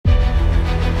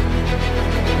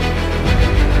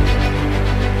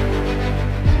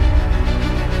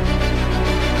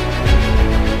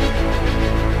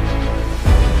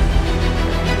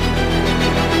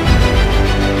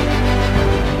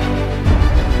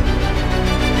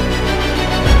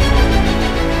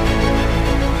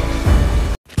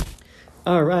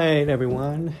right,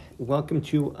 everyone. Welcome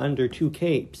to Under Two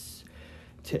Capes.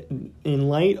 In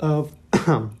light of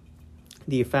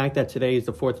the fact that today is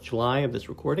the 4th of July of this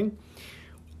recording,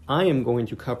 I am going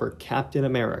to cover Captain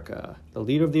America, the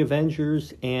leader of the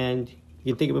Avengers, and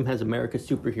you can think of him as America's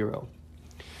superhero.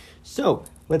 So,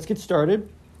 let's get started.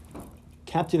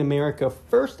 Captain America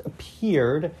first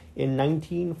appeared in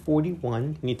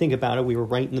 1941. When you think about it, we were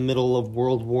right in the middle of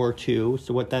World War II,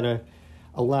 so what that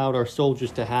allowed our soldiers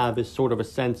to have is sort of a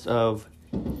sense of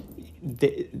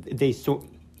they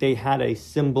had a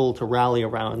symbol to rally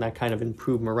around, and that kind of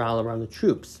improved morale around the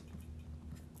troops.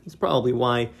 It's probably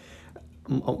why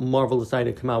Marvel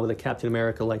decided to come out with a Captain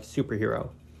America-like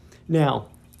superhero. Now,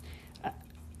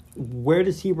 where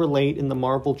does he relate in the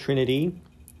Marvel Trinity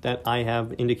that I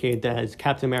have indicated that as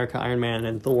Captain America, Iron Man,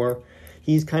 and Thor?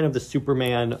 He's kind of the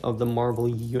Superman of the Marvel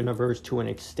universe to an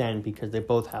extent, because they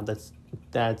both have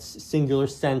that singular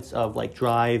sense of like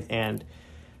drive and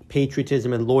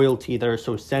patriotism and loyalty that are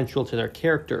so central to their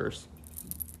characters.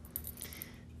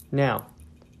 Now,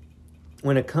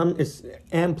 when it comes,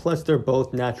 and plus they're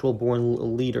both natural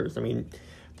born leaders. I mean,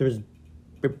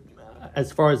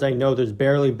 as far as I know, there's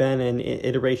barely been an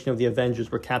iteration of the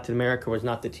Avengers where Captain America was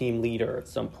not the team leader at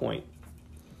some point.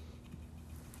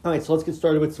 All right, so let's get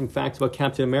started with some facts about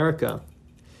Captain America.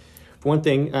 For one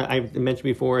thing, I mentioned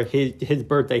before, his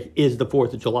birthday is the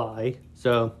 4th of July.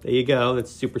 So there you go.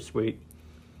 That's super sweet.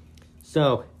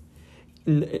 So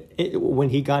when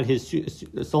he got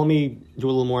so let me do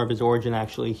a little more of his origin,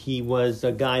 actually. He was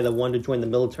a guy that wanted to join the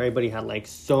military, but he had like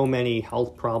so many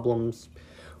health problems,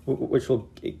 which we'll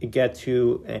get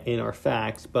to in our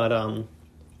facts. But so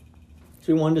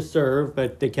he wanted to serve,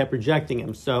 but they kept rejecting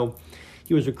him. So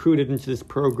he was recruited into this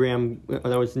program that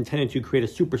was intended to create a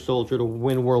super soldier to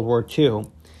win World War II.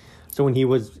 So when he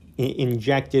was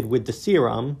injected with the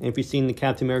serum, and if you've seen the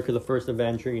Captain America, the First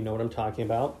Avenger, you know what I'm talking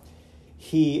about.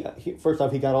 He first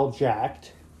off, he got all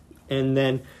jacked. And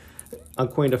then,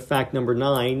 according to fact number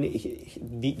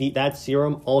 9, that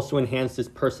serum also enhanced his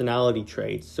personality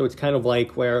traits. So it's kind of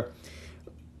like where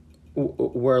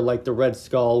like the Red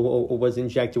Skull was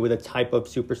injected with a type of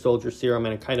super soldier serum,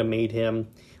 and it kind of made him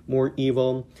more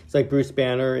evil. It's like Bruce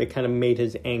Banner, it kind of made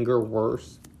his anger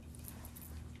worse.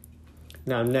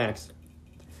 Now next,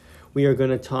 we are going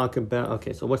to talk about,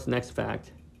 okay, so what's the next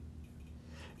fact?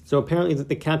 So apparently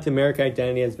the Captain America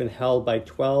identity has been held by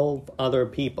 12 other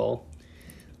people.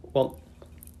 Well,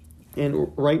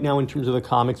 and right now in terms of the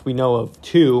comics, we know of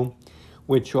 2,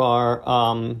 which are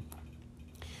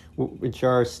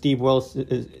Steve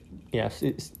Wilson,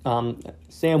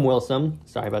 Sam Wilson,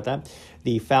 sorry about that,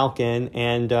 the Falcon,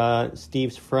 and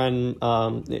Steve's friend,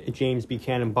 James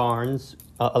Buchanan Barnes,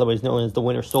 otherwise known as the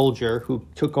Winter Soldier, who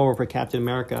took over for Captain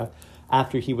America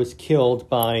after he was killed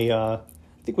by, I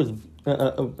think it was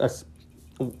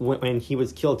when he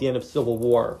was killed at the end of Civil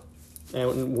War.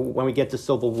 And when we get to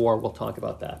Civil War, we'll talk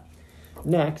about that.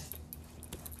 Next,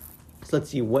 so let's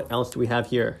see, what else do we have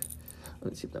here?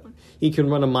 Let's see that one. He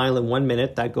can run a mile in 1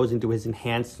 minute. That goes into his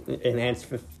enhanced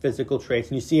physical traits.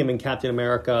 And you see him in Captain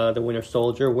America, the Winter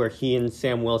Soldier, where he and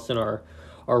Sam Wilson are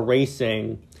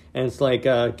racing. And it's like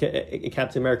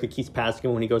Captain America keeps passing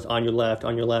him when he goes on your left,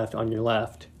 on your left, on your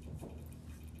left.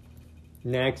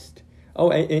 Next. Oh,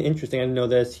 interesting. I didn't know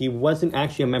this. He wasn't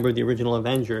actually a member of the original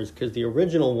Avengers, because the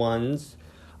original ones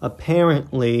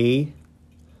apparently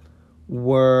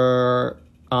were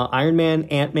Iron Man,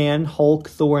 Ant-Man, Hulk,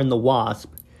 Thor, and the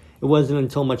Wasp. It wasn't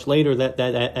until much later that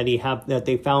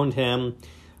they found him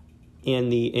in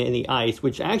the ice,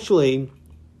 which actually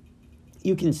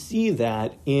you can see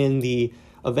that in the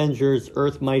Avengers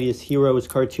Earth Mightiest Heroes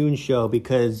cartoon show,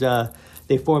 because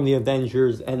they form the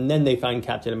Avengers and then they find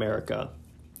Captain America.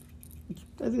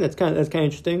 I think that's kind of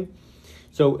interesting.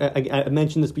 So I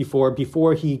mentioned this before.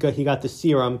 Before he got the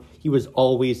serum, he was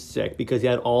always sick because he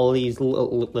had all these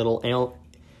little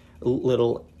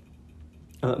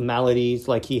maladies,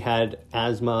 like he had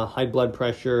asthma, high blood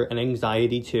pressure, and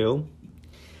anxiety too.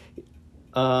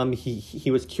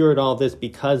 He was cured all this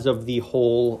because of the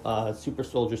whole super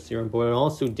soldier serum. But what it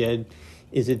also did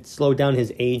is it slowed down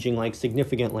his aging like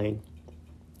significantly.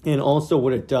 And also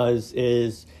what it does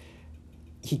is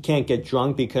he can't get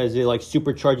drunk because it like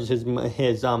supercharges his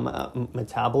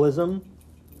metabolism.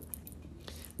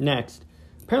 Next,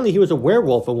 apparently he was a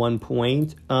werewolf at one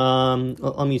point.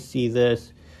 Let me see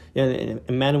this. Yeah,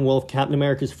 Man Wolf, Captain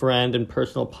America's friend and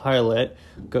personal pilot,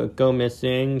 go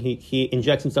missing. He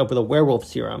injects himself with a werewolf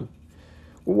serum.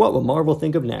 What will Marvel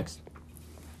think of next?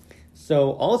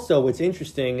 So also what's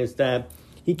interesting is that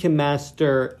he can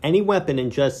master any weapon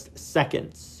in just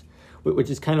seconds,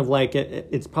 which is kind of like,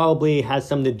 it's probably has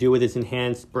something to do with his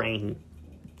enhanced brain.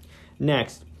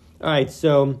 Next, All right,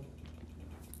 so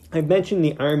I mentioned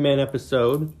the Iron Man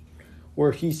episode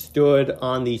where he stood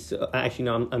on the... Actually,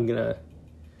 no, I'm going to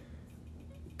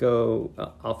go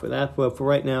off of that for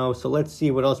right now. So let's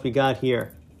see what else we got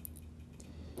here.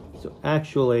 So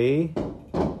actually,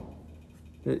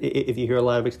 if you hear a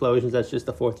lot of explosions, that's just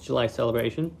the 4th of July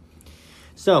celebration.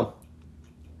 So,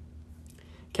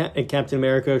 Captain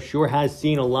America sure has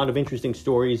seen a lot of interesting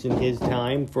stories in his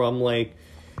time from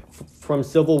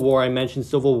Civil War. I mentioned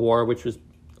Civil War, which was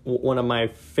one of my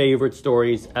favorite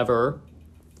stories ever.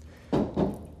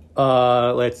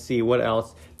 Let's see, what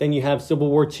else? Then you have Civil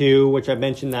War II, which I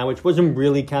mentioned now, which wasn't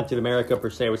really Captain America per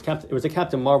se. It was a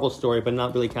Captain Marvel story, but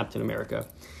not really Captain America.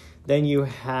 Then you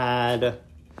had,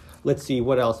 let's see,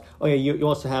 what else? Oh yeah, you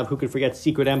also have, who could forget,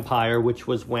 Secret Empire, which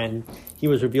was when he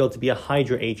was revealed to be a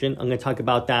Hydra agent. I'm going to talk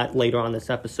about that later on this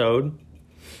episode.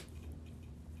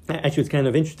 Actually, what's kind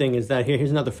of interesting is that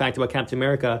here's another fact about Captain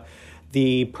America.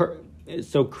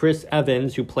 So Chris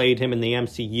Evans, who played him in the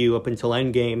MCU up until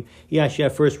Endgame, he actually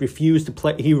at first refused to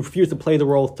play the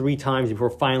role 3 times before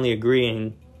finally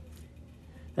agreeing.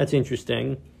 That's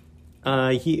interesting.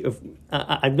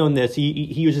 I've known this. He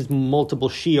uses multiple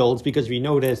shields because if you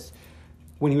notice,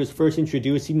 when he was first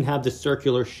introduced, he didn't have the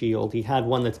circular shield. He had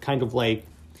one that's kind of like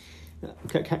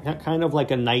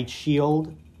a knight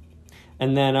shield.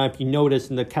 And then if you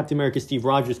notice in the Captain America, Steve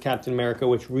Rogers Captain America,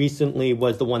 which recently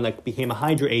was the one that became a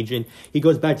Hydra agent, he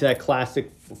goes back to that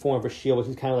classic form of a shield, which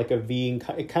is kind of like a V,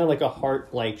 kind of like a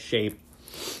heart-like shape.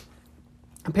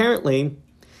 Apparently,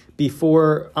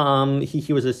 before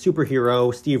he was a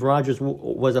superhero, Steve Rogers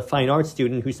was a fine arts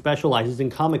student who specializes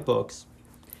in comic books.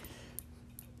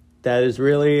 That is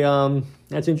really,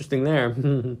 that's interesting there.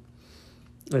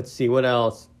 Let's see, what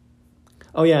else?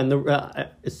 Oh yeah,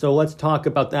 and so let's talk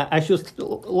about that. Actually,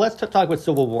 let's talk about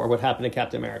Civil War. What happened to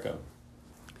Captain America?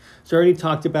 So I already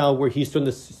talked about where he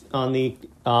stood on the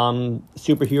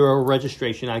Superhero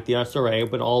Registration Act, the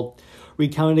SRA, but I'll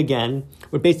recount it again.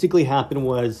 What basically happened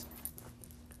was,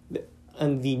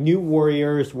 the New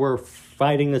Warriors were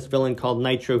fighting this villain called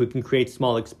Nitro, who can create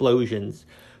small explosions.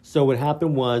 So what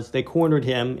happened was they cornered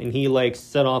him, and he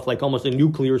set off almost a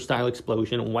nuclear style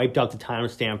explosion and wiped out the town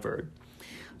of Stamford.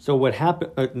 So what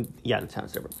happened? The town of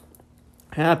Stamford.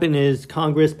 Happened is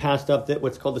Congress passed up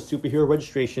what's called the Superhero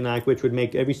Registration Act, which would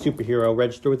make every superhero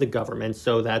register with the government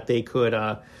so that they could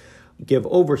give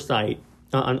oversight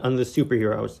on the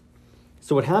superheroes.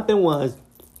 So what happened was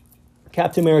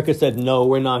Captain America said, no,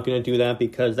 we're not going to do that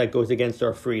because that goes against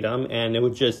our freedom, and it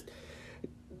would just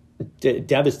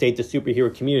devastate the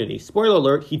superhero community. Spoiler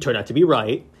alert, he turned out to be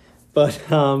right.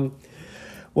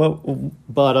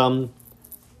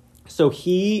 So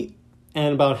he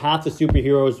and about half the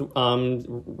superheroes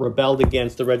rebelled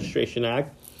against the Registration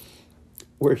Act,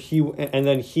 and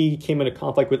then he came into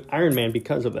conflict with Iron Man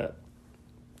because of that.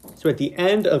 So at the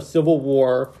end of the Civil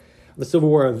War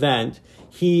event,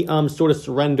 he sort of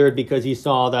surrendered because he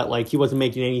saw that he wasn't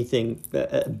making anything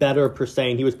better per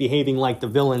se, and he was behaving like the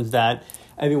villains that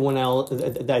everyone else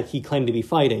that he claimed to be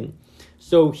fighting.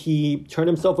 So he turned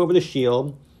himself over to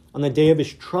S.H.I.E.L.D. On the day of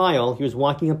his trial, he was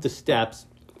walking up the steps.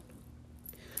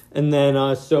 And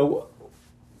then, so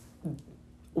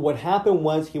what happened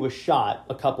was he was shot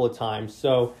a couple of times.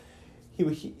 So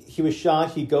he was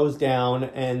shot, he goes down,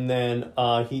 and then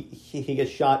he gets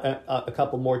shot a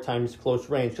couple more times close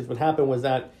range. Because what happened was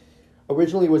that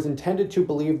originally it was intended to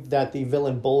believe that the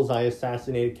villain Bullseye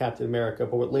assassinated Captain America.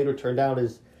 But what later turned out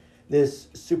is this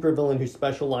supervillain who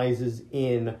specializes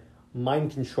in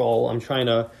mind control, I'm trying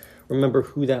to remember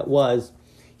who that was,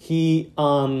 he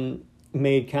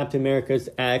made Captain America's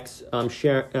ex, is it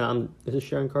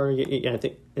Sharon Carter? Yeah, I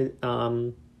think,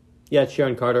 it's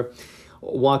Sharon Carter.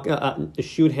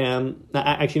 Shoot him.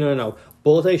 Actually, no.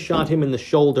 Bullseye shot him in the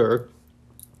shoulder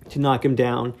to knock him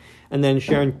down, and then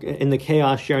in the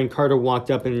chaos, Sharon Carter walked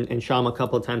up and shot him a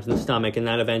couple of times in the stomach, and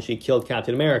that eventually killed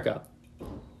Captain America.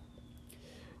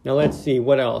 Now let's see,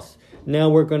 what else? Now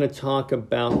we're going to talk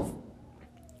about,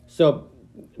 so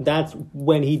that's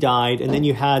when he died, and then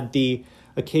you had the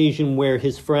occasion where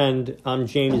his friend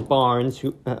James Barnes,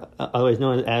 who otherwise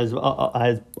known as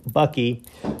Bucky,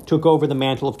 took over the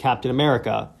mantle of Captain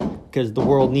America because the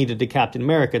world needed a Captain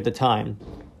America at the time.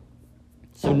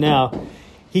 So now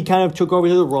he kind of took over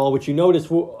the role, which you notice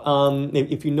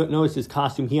if you notice his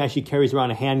costume, he actually carries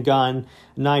around a handgun,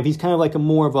 a knife. He's kind of like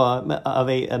more of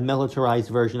a militarized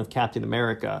version of Captain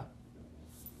America.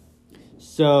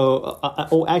 So,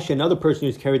 actually, another person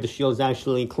who's carried the shield is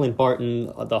actually Clint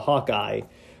Barton, the Hawkeye,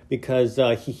 because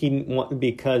let me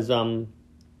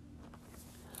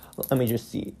just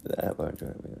see that.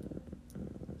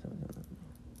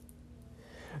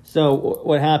 So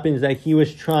what happened is that he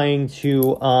was trying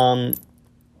to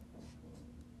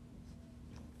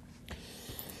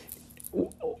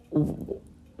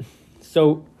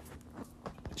so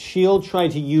S.H.I.E.L.D.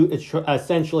 tried to use,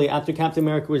 essentially, after Captain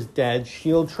America was dead,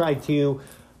 S.H.I.E.L.D. tried to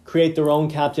create their own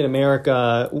Captain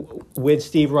America with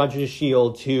Steve Rogers'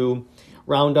 S.H.I.E.L.D. to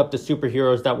round up the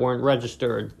superheroes that weren't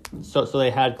registered. So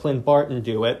they had Clint Barton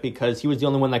do it because he was the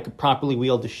only one that could properly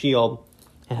wield the shield.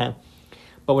 But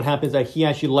what happens is that he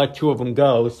actually let two of them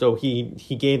go, so he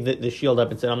gave the shield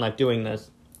up and said, I'm not doing this.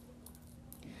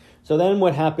 So then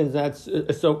what happens,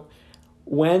 so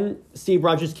when Steve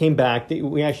Rogers came back,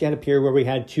 we actually had a period where we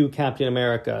had two Captain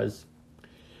Americas,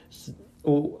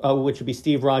 which would be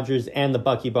Steve Rogers and the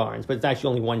Bucky Barnes, but it's actually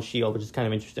only one shield, which is kind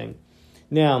of interesting.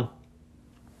 Now,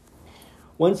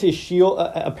 once his shield,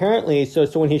 apparently, so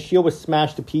when his shield was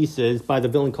smashed to pieces by the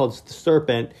villain called the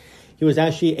Serpent, he was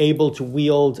actually able to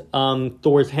wield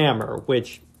Thor's hammer,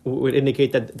 which would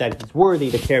indicate that he's worthy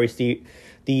to carry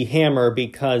the hammer,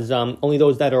 because only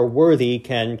those that are worthy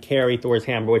can carry Thor's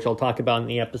hammer, which I'll talk about in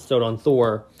the episode on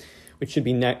Thor, which should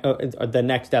be the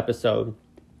next episode.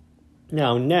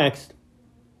 Now,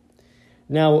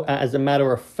 as a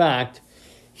matter of fact,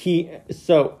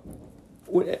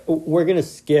 we're going to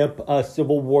skip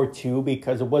Civil War II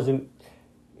because it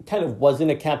kind of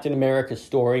wasn't a Captain America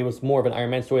story. It was more of an Iron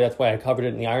Man story. That's why I covered it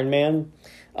in the Iron Man.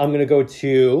 I'm going to go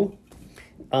to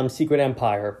Secret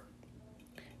Empire.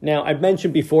 Now, I've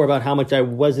mentioned before about how much I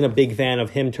wasn't a big fan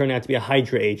of him turning out to be a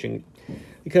Hydra agent,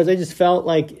 because I just felt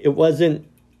like it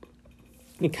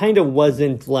kind of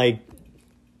wasn't like,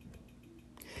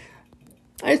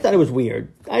 I just thought it was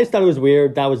weird.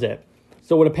 That was it.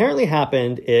 So what apparently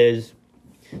happened is,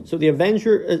 so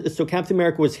Captain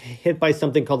America was hit by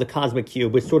something called the Cosmic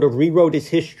Cube, which sort of rewrote his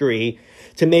history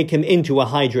to make him into a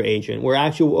Hydra agent, where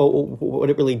actually what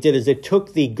it really did is it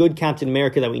took the good Captain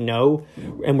America that we know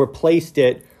and replaced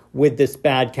it with this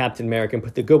bad Captain America and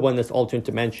put the good one in this alternate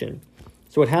dimension.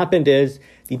 So what happened is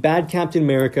the bad Captain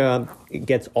America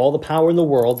gets all the power in the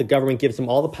world. The government gives him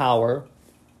all the power,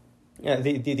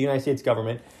 the United States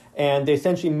government, and they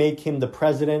essentially make him the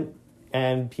president,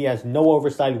 and he has no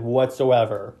oversight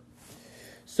whatsoever.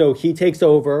 So he takes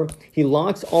over, he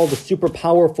locks all the super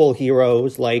powerful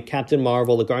heroes like Captain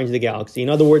Marvel, the Guardians of the Galaxy. In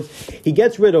other words, he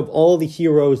gets rid of all the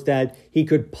heroes that he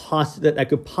could that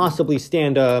could possibly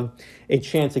stand a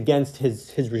chance against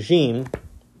his regime.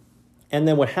 And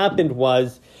then what happened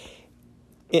was,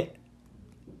 he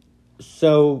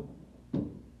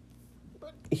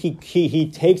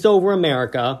takes over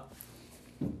America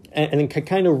and then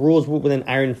kind of rules with an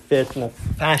iron fist in a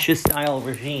fascist-style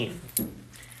regime.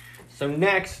 So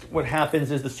next, what happens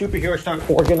is the superheroes start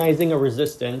organizing a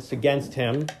resistance against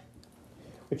him,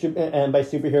 and by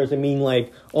superheroes I mean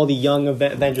like all the young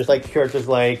Avengers, like characters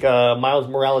like Miles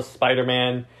Morales,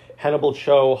 Spider-Man, Hannibal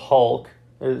Cho, Hulk.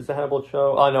 Is it Hannibal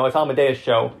Cho? Oh no, it's Amadeus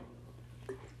Cho.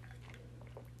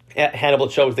 Hannibal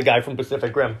Cho is the guy from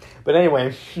Pacific Rim. But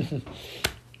anyway, so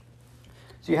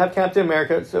you have Captain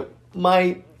America. So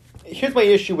here's my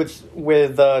issue with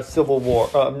Civil War,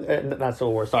 not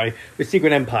Civil War, sorry, with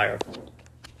Secret Empire.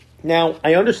 Now,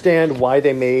 I understand why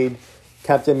they made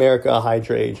Captain America a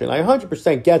Hydra agent. I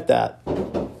 100% get that,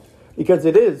 because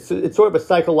it's sort of a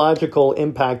psychological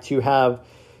impact to have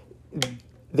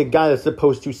the guy that's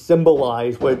supposed to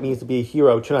symbolize what it means to be a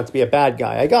hero turn out to be a bad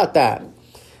guy. I got that.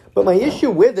 But my issue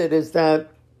with it is that,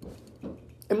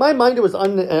 in my mind, it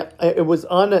was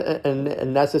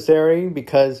unnecessary,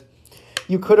 because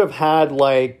you could have had,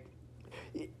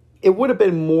 it would have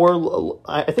been more,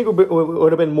 I think it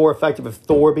would have been more effective if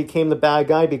Thor became the bad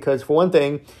guy, because, for one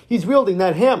thing, he's wielding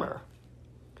that hammer.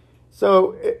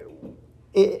 So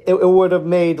it would have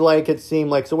made, it seem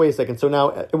like, so wait a second, so now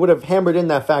it would have hammered in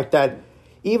that fact that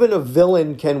even a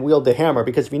villain can wield the hammer,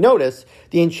 because if you notice,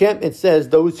 the enchantment says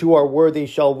those who are worthy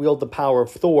shall wield the power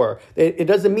of Thor. It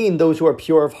doesn't mean those who are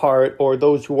pure of heart or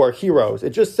those who are heroes.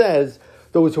 It just says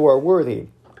those who are worthy.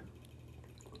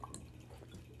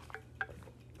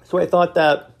 So I thought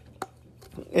that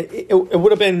it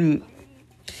would have been,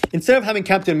 instead of having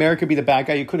Captain America be the bad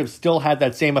guy, you could have still had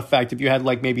that same effect if you had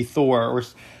maybe Thor or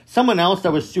someone else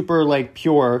that was super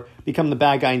pure become the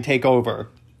bad guy and take over.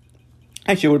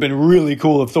 Actually, it would have been really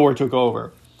cool if Thor took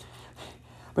over.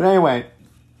 But anyway,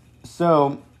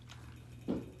 so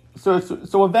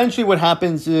eventually what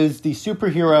happens is the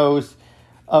superheroes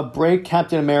break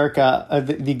Captain America,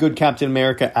 the good Captain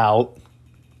America, out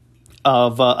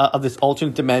of this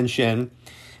alternate dimension,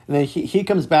 and then he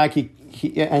comes back.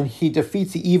 He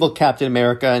defeats the evil Captain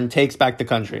America and takes back the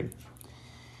country,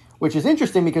 which is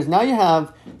interesting because now you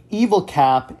have evil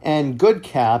Cap and good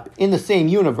Cap in the same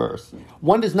universe.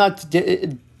 One does not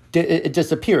it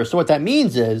disappears. So what that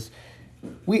means is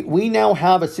we now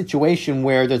have a situation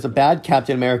where there's a bad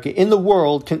Captain America in the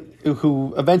world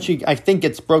who eventually, I think,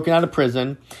 gets broken out of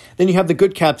prison. Then you have the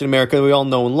good Captain America that we all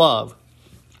know and love.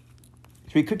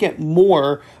 So we could get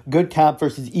more good Cap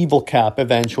versus evil Cap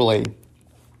eventually.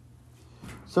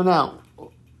 So now,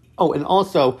 and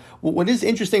also, what is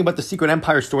interesting about the Secret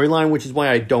Empire storyline, which is why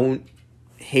I don't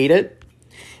hate it.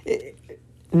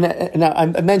 Now, I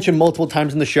mentioned multiple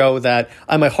times in the show that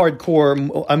I'm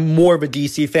more of a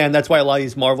DC fan. That's why a lot of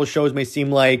these Marvel shows may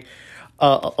seem like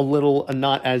a little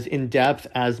not as in-depth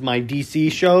as my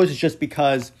DC shows. It's just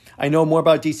because I know more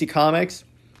about DC Comics.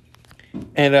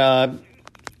 And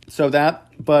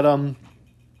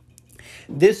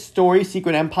this story,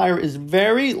 Secret Empire, is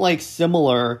very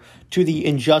similar to the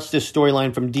Injustice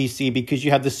storyline from DC, because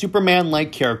you have the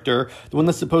Superman-like character, the one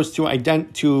that's supposed to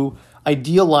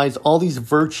idealize all these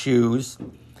virtues,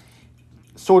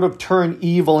 sort of turn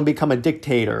evil and become a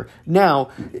dictator. Now,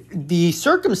 the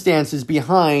circumstances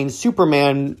behind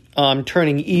Superman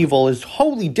turning evil is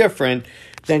wholly different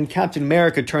than Captain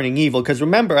America turning evil. Because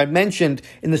remember, I mentioned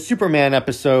in the Superman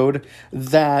episode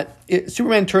that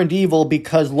Superman turned evil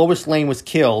because Lois Lane was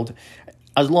killed,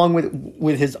 along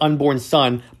with his unborn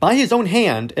son, by his own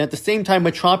hand. And at the same time,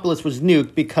 Metropolis was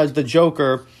nuked because the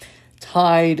Joker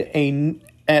tied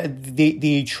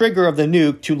the trigger of the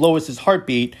nuke to Lois's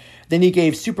heartbeat. Then he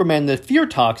gave Superman the fear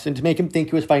toxin to make him think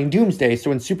he was fighting Doomsday.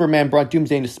 So when Superman brought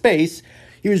Doomsday into space,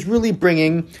 he was really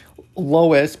bringing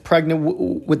Lois,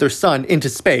 pregnant with their son, into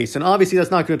space. And obviously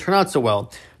that's not going to turn out so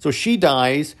well. So she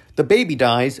dies, the baby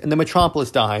dies, and the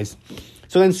Metropolis dies.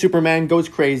 So then Superman goes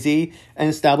crazy and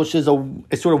establishes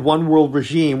a sort of one-world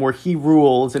regime where he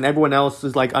rules and everyone else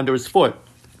is under his foot.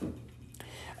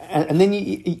 And then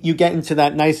you get into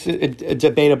that nice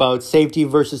debate about safety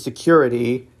versus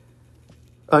security.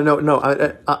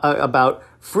 About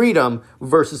freedom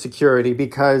versus security,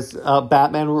 because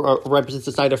Batman represents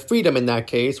the side of freedom in that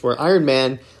case, where Iron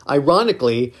Man,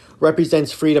 ironically,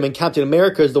 represents freedom, and Captain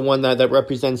America is the one that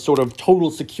represents sort of total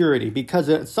security, because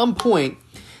at some point,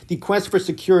 the quest for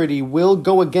security will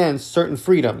go against certain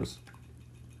freedoms.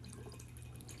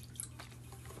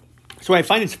 So I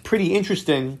find it's pretty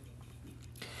interesting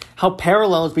how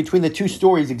parallels between the two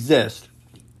stories exist.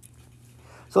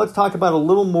 So let's talk about a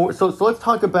little more. So let's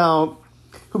talk about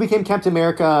who became Captain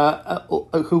America,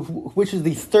 which is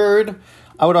the third,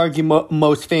 I would argue,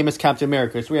 most famous Captain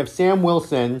America. So we have Sam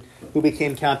Wilson, who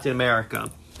became Captain America.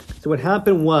 So what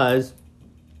happened was,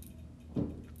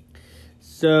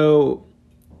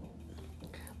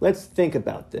 let's think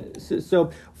about this.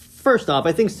 So first off,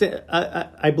 I think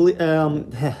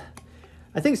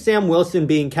I think Sam Wilson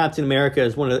being Captain America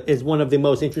is one of the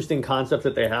most interesting concepts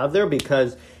that they have there,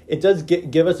 because it does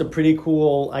give us a pretty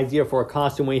cool idea for a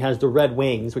costume when he has the red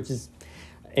wings, which is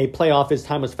a play off his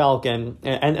time as Falcon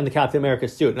and the Captain America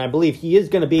suit. And I believe he is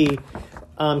going to be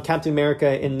Captain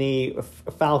America in the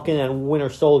Falcon and Winter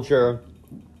Soldier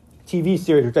TV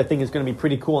series, which I think is going to be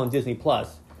pretty cool on Disney+.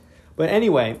 But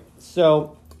anyway,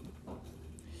 so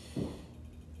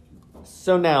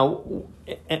now,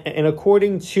 and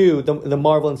according to the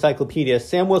Marvel Encyclopedia,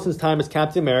 Sam Wilson's time as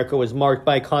Captain America was marked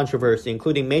by controversy,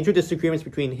 including major disagreements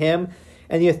between him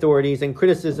and the authorities and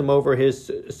criticism over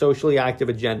his socially active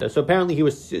agenda. So apparently he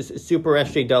was super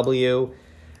SJW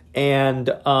and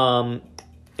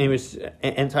he was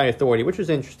anti-authority, which was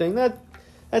interesting.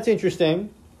 That's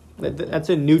interesting. That's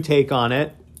a new take on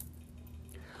it.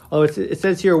 Although it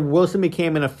says here, Wilson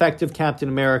became an effective Captain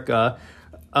America.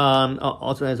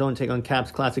 Also has his own take on Cap's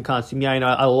classic costume. Yeah,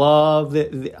 I love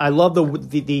the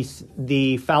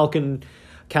Falcon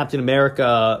Captain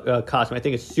America costume. I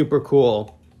think it's super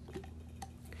cool.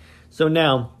 So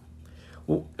now,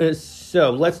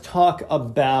 let's talk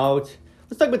about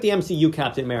the MCU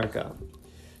Captain America.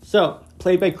 So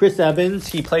played by Chris Evans,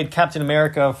 he played Captain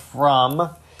America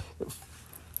from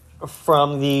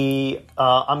the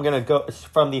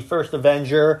first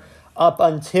Avenger up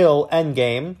until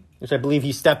Endgame, which I believe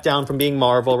he stepped down from being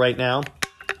Marvel right now.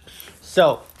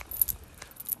 So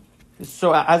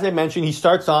as I mentioned, he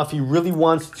starts off, he really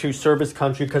wants to serve his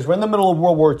country because we're in the middle of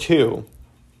World War II.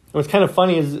 What's kind of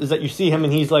funny is that you see him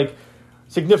and he's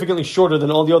significantly shorter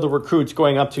than all the other recruits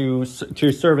going up to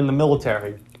serve in the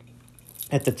military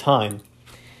at the time.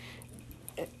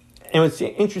 And what's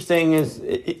interesting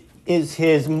is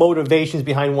his motivations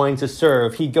behind wanting to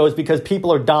serve. He goes, because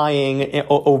people are dying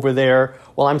over there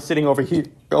while I'm sitting over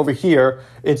here,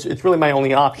 it's really my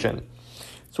only option.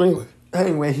 So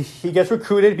anyway, he gets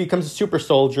recruited, becomes a super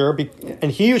soldier,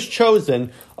 and he is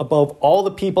chosen above all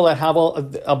the people that have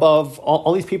above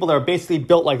all these people that are basically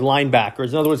built like linebackers.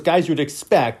 In other words, guys you'd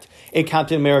expect a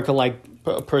Captain America-like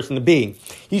person to be.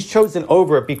 He's chosen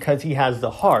over it because he has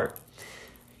the heart.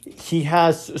 He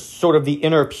has sort of the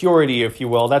inner purity, if you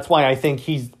will. That's why I think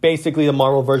he's basically the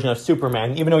Marvel version of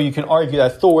Superman, even though you can argue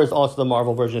that Thor is also the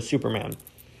Marvel version of Superman.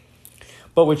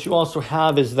 But what you also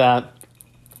have is that...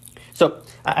 So,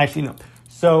 actually, no.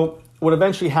 So, what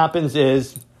eventually happens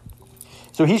is...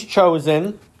 So, he's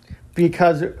chosen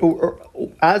because,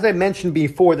 as I mentioned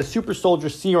before, the super soldier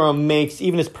serum makes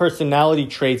even his personality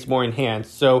traits more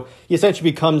enhanced. So, he essentially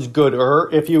becomes gooder,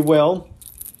 if you will.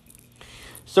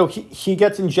 So he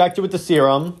gets injected with the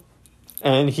serum,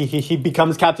 and he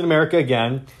becomes Captain America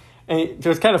again. And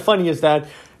what's kind of funny is that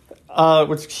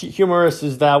what's humorous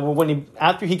is that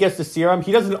after he gets the serum,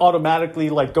 he doesn't automatically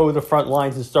like go to the front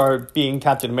lines and start being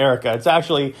Captain America. It's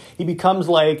actually he becomes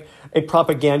like a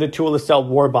propaganda tool to sell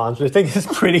war bombs, which I think is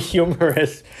pretty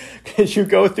humorous because he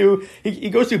goes through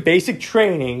basic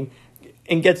training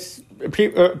and gets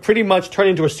pretty much turned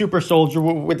into a super soldier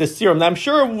with the serum. That I'm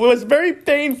sure was very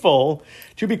painful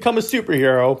to become a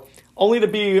superhero, only to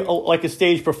be like a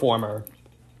stage performer.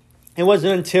 It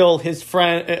wasn't until James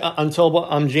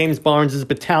Barnes'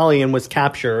 battalion was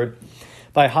captured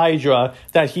by Hydra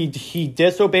that he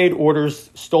disobeyed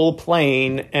orders, stole a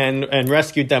plane, and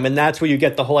rescued them. And that's where you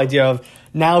get the whole idea of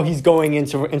now he's going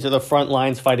into the front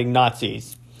lines fighting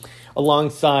Nazis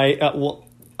alongside...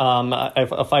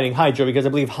 fighting Hydra, because I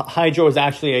believe Hydra is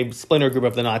actually a splinter group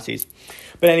of the Nazis.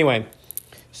 But anyway,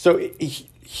 so he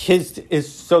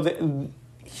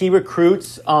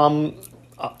recruits.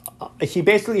 He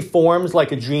basically forms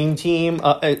like a dream team,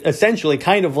 essentially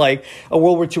kind of like a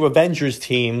World War II Avengers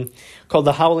team called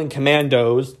the Howling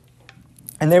Commandos,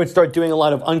 and they would start doing a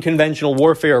lot of unconventional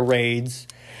warfare raids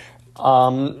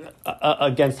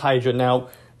against Hydra. Now,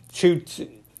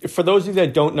 for those of you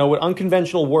that don't know, what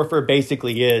unconventional warfare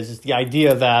basically is the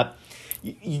idea that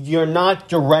you're not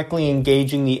directly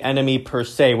engaging the enemy per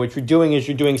se. What you're doing is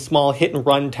you're doing small hit and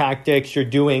run tactics. You're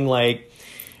doing like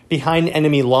behind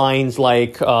enemy lines,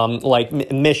 like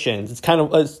missions. It's kind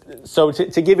of so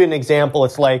to give you an example,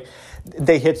 it's like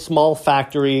they hit small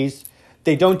factories.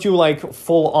 They don't do like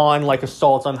full on like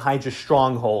assaults on Hydra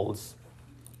strongholds.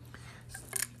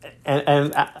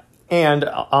 And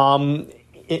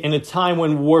in a time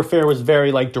when warfare was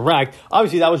very like direct,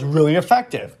 obviously that was really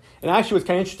effective. And actually what's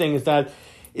kind of interesting is that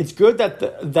it's good that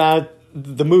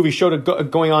the movie showed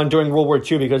it going on during World War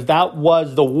II, because that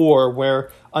was the war where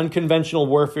unconventional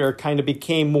warfare kind of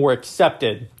became more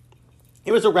accepted.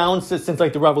 It was around since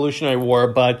like the Revolutionary War,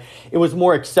 but it was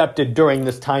more accepted during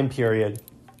this time period.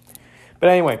 But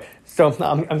anyway, so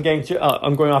I'm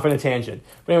going off on a tangent.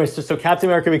 But anyway, so Captain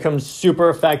America becomes super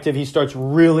effective. He starts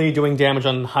really doing damage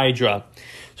on Hydra.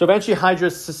 So eventually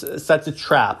Hydra sets a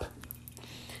trap.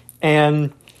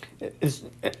 And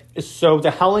so the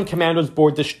Howling Commandos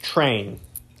board this train.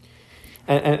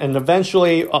 And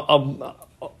eventually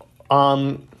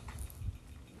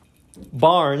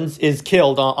Barnes is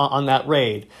killed on that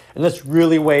raid. And this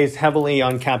really weighs heavily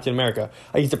on Captain America.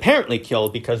 He's apparently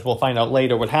killed, because we'll find out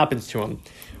later what happens to him.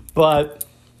 But,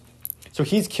 so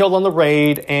he's killed on the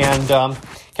raid, and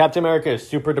Captain America is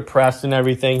super depressed and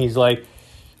everything. He's like,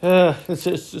 the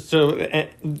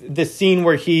scene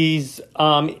where he's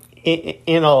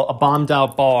in a bombed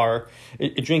out bar,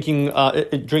 drinking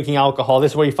alcohol.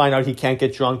 This is where you find out he can't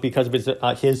get drunk because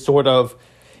of his sort of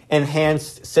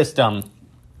enhanced system.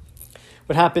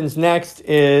 What happens next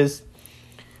is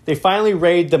they finally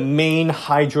raid the main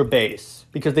Hydra base,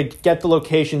 because they get the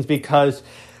locations, because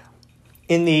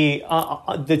in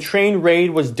the train raid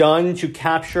was done to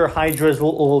capture Hydra's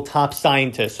little top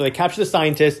scientist. So they capture the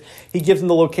scientist. He gives them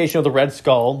the location of the Red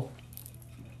Skull.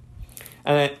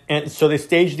 And so they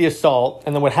stage the assault.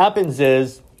 And then what happens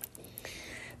is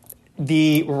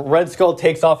the Red Skull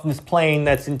takes off in this plane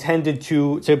that's intended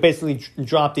to basically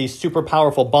drop these super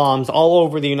powerful bombs all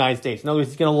over the United States. In other words,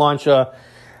 he's going to launch a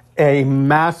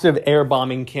massive air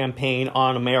bombing campaign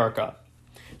on America.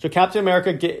 So Captain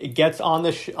America gets on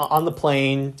the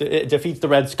plane, defeats the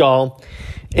Red Skull,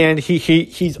 and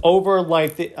he's over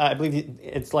like I believe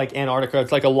it's like Antarctica.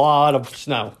 It's like a lot of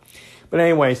snow. But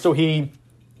anyway, so he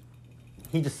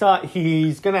decides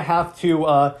he's gonna have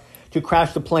to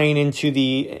crash the plane into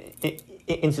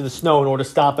the snow in order to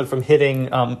stop it from hitting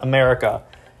America.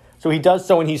 So he does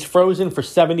so, and he's frozen for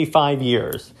 75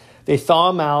 years. They thaw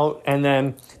him out, and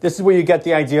then this is where you get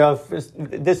the idea of,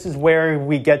 this is where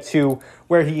we get to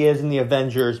where he is in the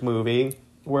Avengers movie,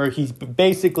 where he's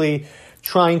basically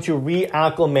trying to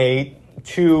reacclimate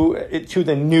to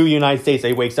the new United States that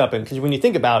he wakes up in. Because when you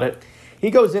think about it,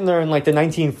 he goes in there in like the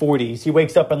 1940s. He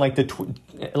wakes up in like the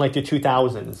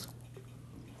 2000s.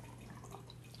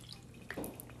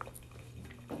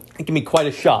 It can be quite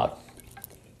a shock.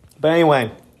 But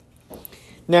anyway,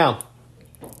 now,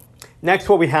 next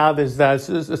what we have is that,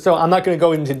 so I'm not going to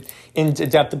go into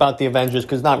depth about the Avengers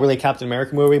because it's not really a Captain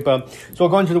America movie, but so we'll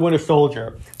go into the Winter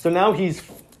Soldier. So now he's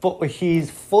fully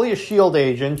a S.H.I.E.L.D.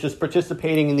 agent, just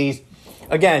participating in these,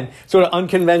 again, sort of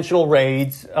unconventional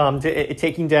raids,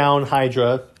 taking down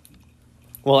Hydra.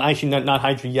 Well, actually, not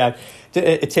Hydra yet.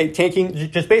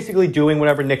 Just basically doing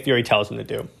whatever Nick Fury tells him to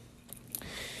do.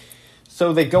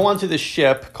 So they go onto this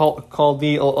ship called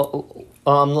the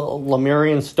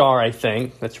Lemurian Star, I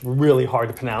think. That's really hard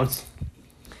to pronounce.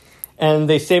 And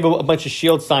they save a bunch of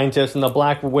S.H.I.E.L.D. scientists, and the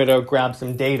Black Widow grabs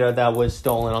some data that was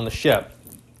stolen on the ship.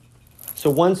 So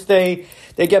once they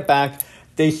get back,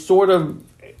 they sort of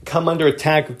come under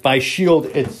attack by S.H.I.E.L.D.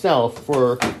 itself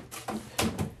for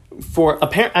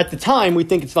at the time, we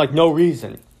think it's like no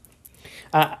reason.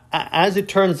 As it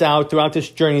turns out, throughout this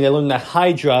journey, they learned that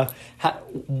Hydra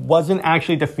wasn't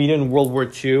actually defeated in World War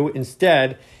II.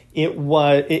 Instead,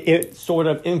 it sort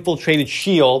of infiltrated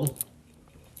S.H.I.E.L.D.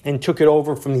 and took it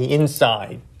over from the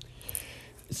inside.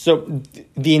 So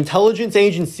the intelligence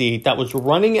agency that was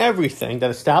running everything, that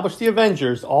established the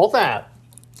Avengers, all that,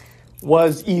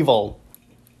 was evil.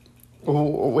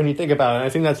 When you think about it, I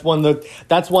think that's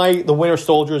why The Winter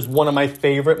Soldier is one of my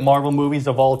favorite Marvel movies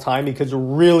of all time, because it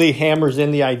really hammers in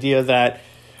the idea that,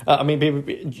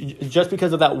 just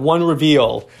because of that one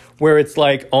reveal where it's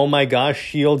like, oh my gosh,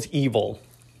 S.H.I.E.L.D's evil.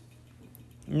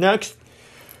 Next,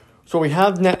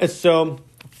 so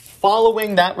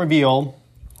following that reveal,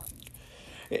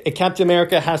 Captain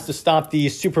America has to stop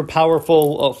these super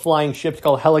powerful flying ships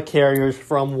called helicarriers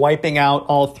from wiping out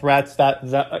all threats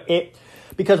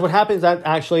because what happens is that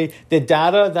actually the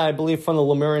data that I believe from the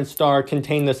Lemurian Star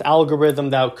contained this algorithm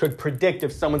that could predict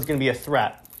if someone's going to be a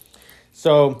threat.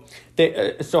 So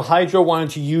Hydra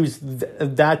wanted to use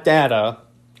that data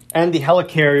and the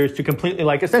helicarriers to completely,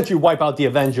 essentially wipe out the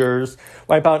Avengers,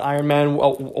 wipe out Iron Man,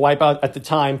 wipe out, at the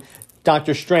time,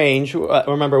 Doctor Strange.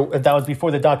 Remember, that was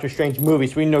before the Doctor Strange movie,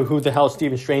 so we didn't know who the hell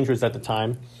Stephen Strange was at the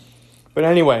time. But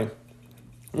anyway,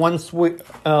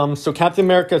 so Captain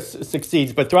America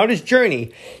succeeds, but throughout his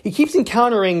journey, he keeps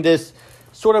encountering this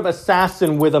sort of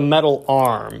assassin with a metal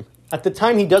arm. At the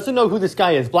time, he doesn't know who this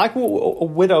guy is. Black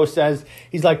Widow says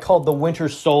he's called the Winter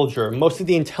Soldier. Most of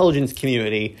the intelligence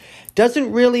community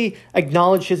doesn't really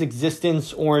acknowledge his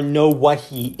existence or know what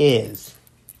he is.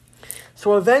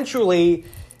 So eventually,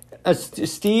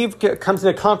 Steve comes in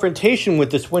a confrontation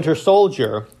with this Winter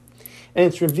Soldier, and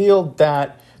it's revealed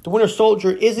that the Winter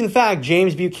Soldier is, in fact,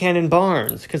 James Buchanan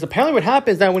Barnes. Because apparently what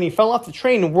happened is that when he fell off the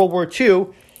train in World War II,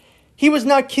 he was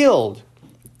not killed.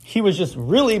 He was just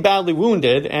really badly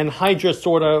wounded, and Hydra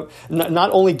sort of not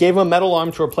only gave him a metal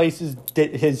arm to replace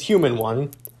his human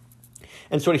one,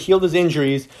 and sort of healed his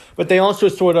injuries, but they also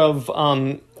sort of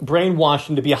brainwashed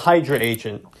him to be a Hydra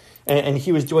agent. And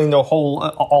he was doing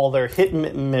all their hit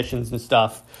missions and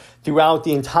stuff throughout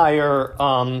the entire,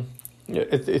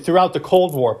 throughout the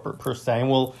Cold War, per se. And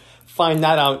we'll find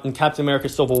that out in Captain America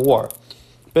Civil War.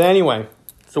 But anyway,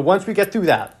 so once we get through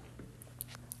that.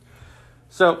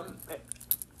 So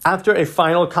after a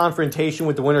final confrontation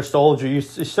with the Winter Soldier, you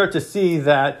start to see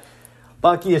that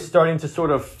Bucky is starting to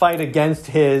sort of fight against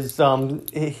his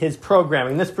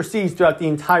programming. This proceeds throughout the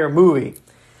entire movie.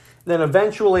 Then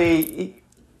eventually,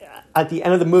 at the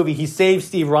end of the movie, he saves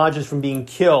Steve Rogers from being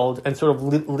killed and sort of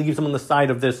leaves him on the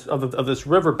side of this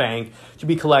riverbank to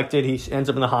be collected. He ends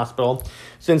up in the hospital.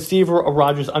 So then Steve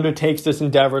Rogers undertakes this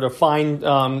endeavor to find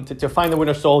the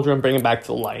Winter Soldier and bring him back to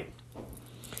the light.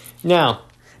 Now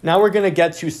we're going to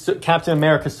get to Captain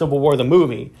America Civil War, the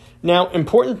movie. Now,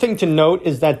 important thing to note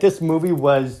is that this movie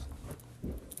was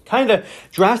kind of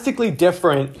drastically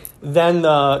different than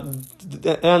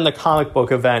the comic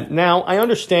book event. Now, I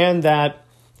understand that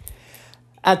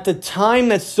at the time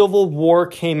that Civil War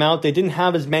came out, they didn't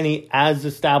have as many as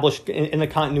established in the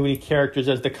continuity characters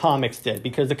as the comics did,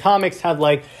 because the comics had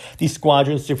the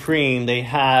Squadron Supreme. They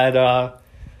had,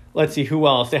 let's see, who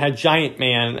else? They had Giant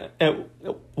Man.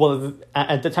 Well,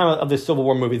 at the time of the Civil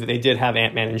War movie, they did have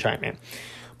Ant-Man and Giant Man.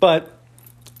 But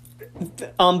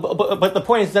the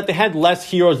point is that they had less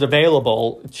heroes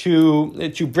available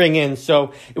to bring in,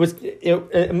 so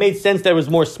it made sense that it was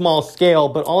more small scale,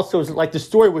 but also the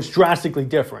story was drastically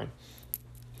different.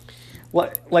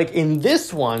 Like in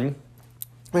this one,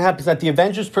 what happens is that the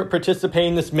Avengers participate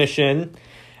in this mission,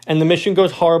 and the mission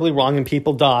goes horribly wrong and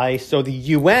people die. So the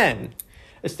UN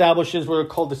establishes what are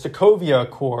called the Sokovia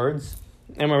Accords.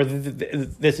 And remember,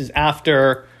 this is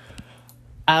after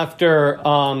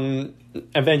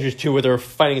Avengers 2 where they're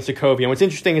fighting in Sokovia. And what's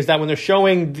interesting is that when they're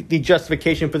showing the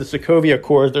justification for the Sokovia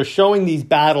Accords, they're showing these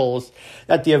battles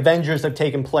that the Avengers have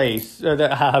taken place, that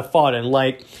have fought in.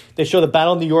 Like, they show the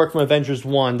Battle of New York from Avengers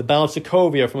 1, the Battle of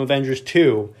Sokovia from Avengers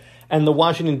 2, and the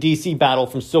Washington, D.C. battle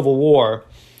from Civil War.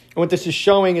 And what this is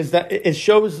showing is that it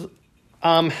shows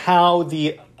how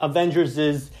the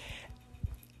Avengers'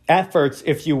 efforts,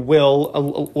 if you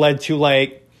will, led to,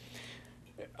 like,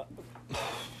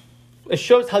 it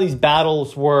shows how these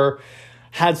battles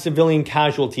had civilian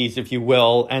casualties, if you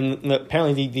will, and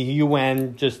apparently the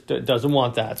UN just doesn't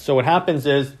want that. So what happens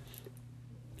is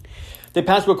they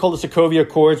pass what are called the Sokovia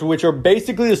Accords, which are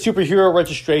basically the Superhero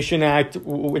Registration Act,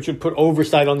 which would put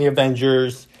oversight on the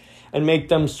Avengers and make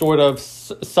them sort of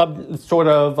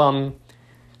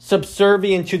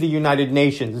subservient to the United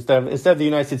Nations instead of the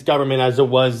United States government as it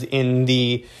was in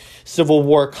the Civil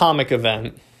War comic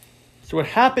event. So what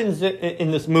happens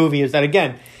in this movie is that,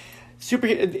 again,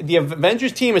 the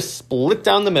Avengers team is split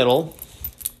down the middle,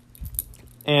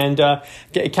 and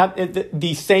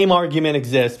the same argument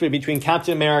exists between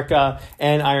Captain America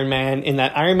and Iron Man, in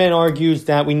that Iron Man argues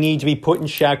that we need to be put in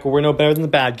check or we're no better than the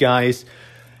bad guys.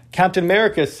 Captain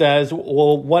America says,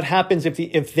 well, what happens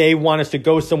if they want us to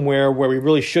go somewhere where we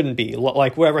really shouldn't be?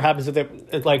 Like, whatever happens if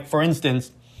they, like, for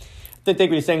instance, I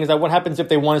think what he's saying is that what happens if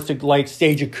they want us to, like,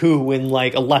 stage a coup in,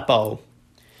 like, Aleppo,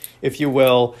 if you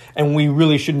will, and we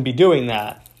really shouldn't be doing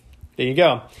that. There you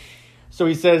go. So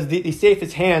he says the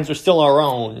safest hands are still our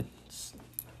own.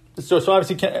 So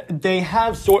obviously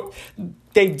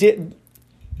they did.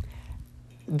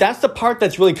 That's the part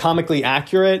that's really comically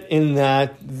accurate, in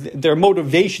that their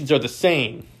motivations are the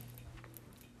same,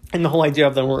 and the whole idea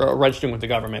of them registering with the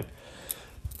government.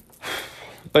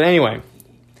 But anyway,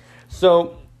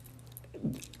 so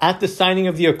at the signing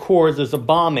of the Accords, there's a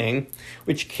bombing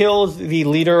which kills the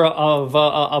leader of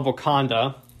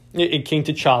Wakanda, King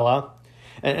T'Challa.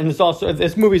 And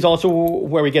this movie is also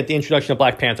where we get the introduction of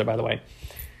Black Panther, by the way.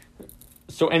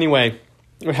 So anyway,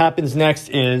 what happens next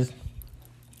is,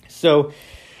 so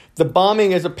the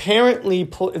bombing is apparently,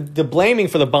 the blaming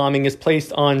for the bombing is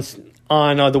placed on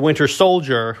the Winter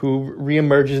Soldier, who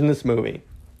reemerges in this movie.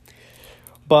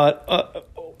 But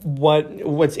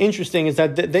what's interesting is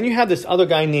that then you have this other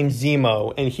guy named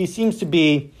Zemo, and he seems to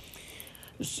be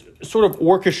sort of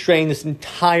orchestrating this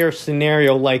entire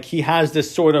scenario. Like, he has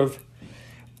this sort of,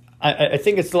 I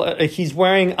think he's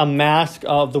wearing a mask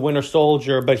of the Winter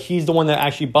Soldier, but he's the one that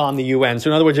actually bombed the UN. So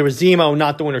in other words, it was Zemo,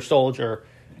 not the Winter Soldier.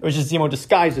 It was just Zemo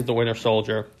disguised as the Winter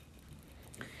Soldier.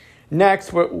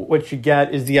 Next, what you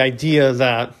get is the idea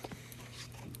that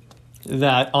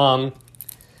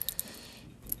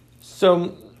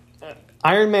so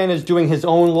Iron Man is doing his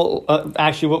own.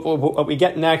 Actually, what we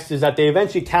get next is that they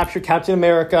eventually capture Captain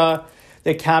America,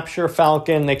 they capture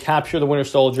Falcon, they capture the Winter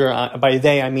Soldier. By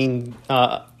they, I mean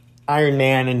Iron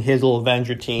Man and his little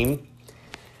Avenger team.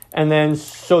 And then,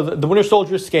 so the Winter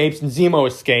Soldier escapes and Zemo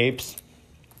escapes.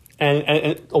 And let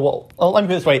me put it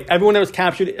this way: everyone that was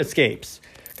captured escapes,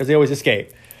 because they always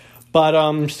escape. But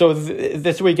so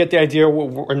this is where you get the idea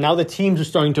where now the teams are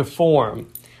starting to form.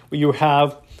 Where you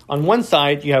have, on one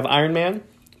side, you have Iron Man,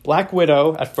 Black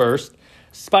Widow at first,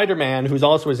 Spider-Man, who's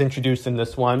also was introduced in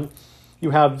this one.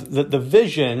 You have the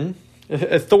Vision.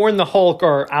 Thor and the Hulk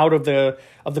are out of the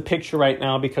picture right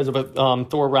now because of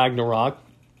Thor Ragnarok.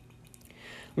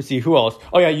 Let's see, who else?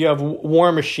 Oh yeah, you have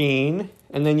War Machine,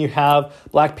 and then you have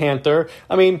Black Panther.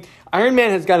 I mean, Iron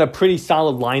Man has got a pretty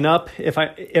solid lineup, if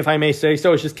I may say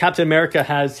so. It's just Captain America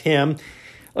has him.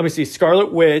 Let me see,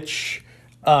 Scarlet Witch,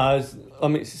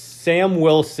 Sam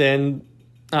Wilson.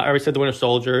 I already said the Winter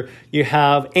Soldier. You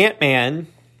have Ant-Man,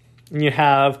 and you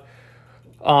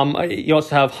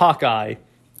also have Hawkeye.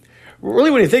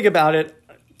 Really, when you think about it,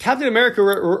 Captain America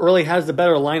really has the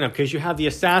better lineup, because you have the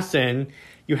Assassin,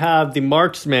 you have the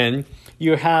Marksman,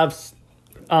 you have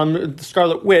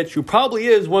Scarlet Witch, who probably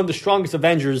is one of the strongest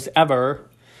Avengers ever,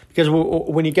 because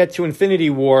when you get to Infinity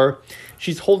War,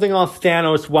 she's holding off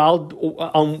Thanos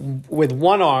with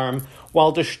one arm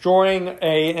while destroying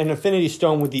an Infinity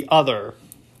Stone with the other.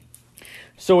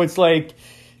 So it's like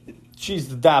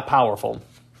she's that powerful.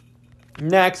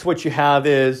 Next, what you have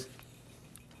is,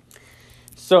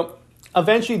 so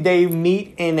eventually they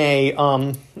meet in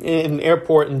an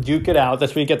airport and duke it out.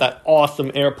 That's where you get that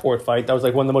awesome airport fight. That was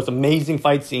like one of the most amazing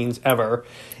fight scenes ever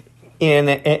in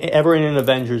an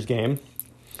Avengers game.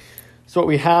 So what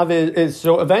we have is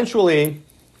so eventually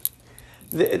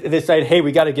they decide, hey,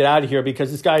 we got to get out of here,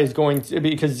 because this guy is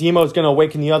because Zemo is going to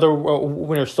awaken the other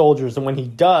Winter Soldiers, and when he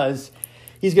does,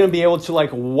 he's going to be able to like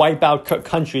wipe out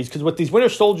countries. Because what these Winter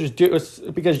Soldiers do is,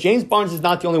 because James Barnes is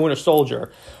not the only Winter Soldier.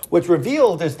 What's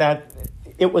revealed is that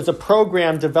it was a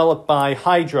program developed by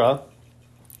Hydra.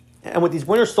 And what these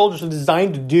Winter Soldiers are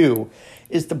designed to do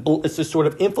is to sort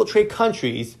of infiltrate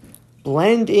countries,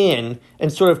 blend in,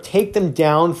 and sort of take them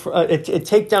down,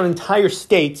 take down entire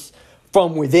states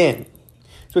from within.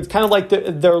 So it's kind of like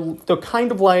they're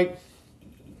kind of like,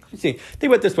 let's see, think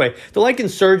about it this way. They're like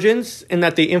insurgents in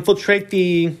that they infiltrate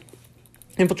the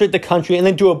country and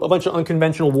then do a bunch of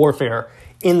unconventional warfare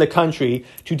in the country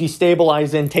to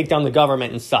destabilize and take down the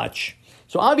government and such.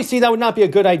 So obviously that would not be a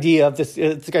good idea if this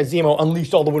guy Zemo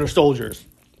unleashed all the Winter Soldiers.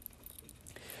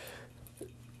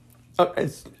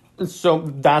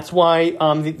 So that's why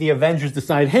the Avengers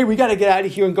decide, hey, we got to get out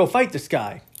of here and go fight this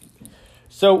guy.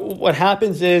 So what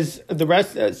happens is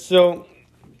so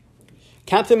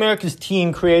Captain America's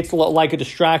team creates like a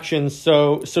distraction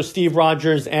so Steve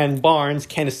Rogers and Barnes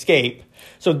can escape.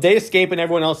 So they escape and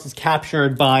everyone else is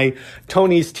captured by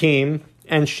Tony's team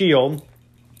and S.H.I.E.L.D.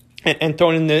 and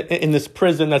thrown in this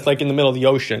prison that's like in the middle of the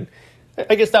ocean.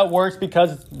 I guess that works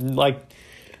because like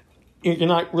you're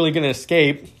not really going to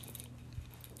escape.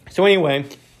 So anyway,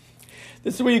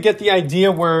 this is where you get the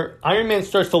idea where Iron Man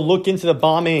starts to look into the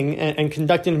bombing and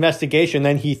conduct an investigation.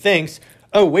 Then he thinks,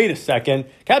 oh, wait a second,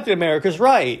 Captain America's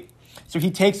right. So he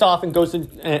takes off and goes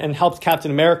and helps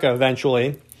Captain America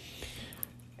eventually.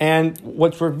 And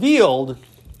what's revealed,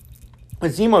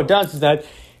 what Zemo does is that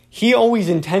he always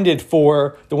intended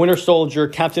for the Winter Soldier,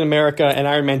 Captain America, and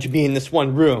Iron Man to be in this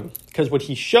one room. Because what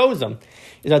he shows them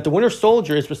is that the Winter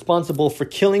Soldier is responsible for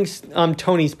killing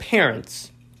Tony's parents.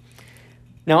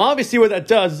 Now, obviously, what that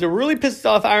does is it really pisses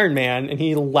off Iron Man, and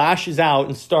he lashes out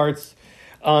and starts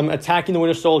attacking the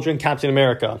Winter Soldier and Captain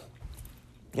America.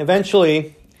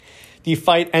 Eventually, the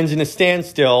fight ends in a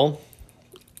standstill,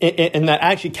 and that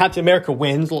actually Captain America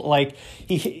wins. Like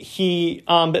he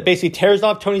basically tears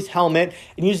off Tony's helmet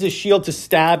and uses his shield to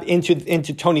stab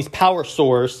into Tony's power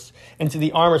source, into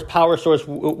the armor's power source,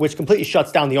 which completely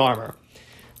shuts down the armor.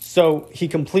 So he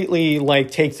completely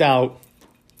takes out.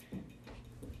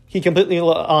 He completely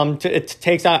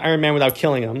takes out Iron Man without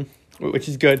killing him, which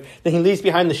is good. Then he leaves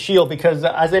behind the shield because,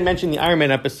 as I mentioned in the Iron Man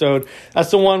episode,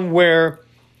 that's the one where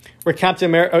Captain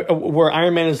America, where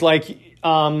Iron Man is like,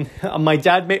 my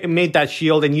dad made that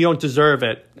shield and you don't deserve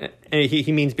it. And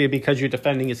he means because you're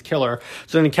defending his killer.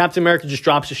 So then Captain America just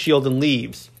drops the shield and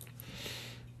leaves.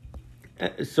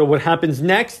 So what happens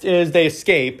next is they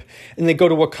escape and they go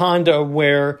to Wakanda,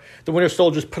 where the Winter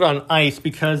Soldier's put on ice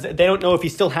because they don't know if he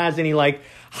still has any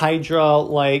Hydra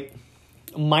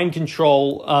mind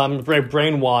control, very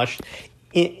brainwashed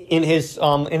in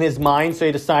his mind. So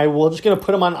they decide, well, we're just going to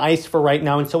put him on ice for right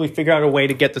now until we figure out a way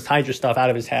to get this Hydra stuff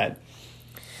out of his head.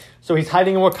 So he's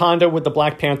hiding in Wakanda with the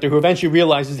Black Panther, who eventually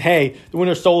realizes, hey, the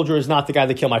Winter Soldier is not the guy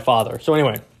that killed my father. So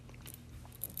anyway,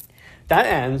 that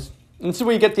ends. And so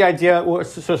we get the idea.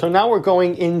 So now we're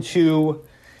going into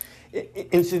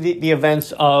the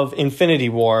events of Infinity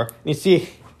War. And you see,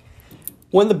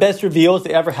 one of the best reveals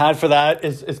they ever had for that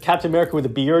is Captain America with a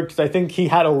beard, because I think he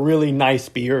had a really nice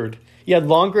beard. He had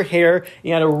longer hair. He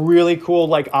had a really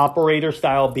cool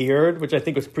operator-style beard, which I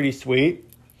think was pretty sweet.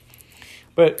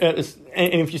 But and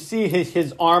if you see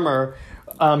his armor,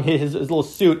 his little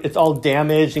suit, it's all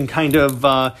damaged and kind of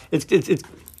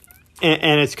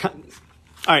it's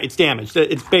all right. It's damaged.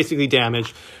 It's basically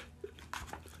damaged.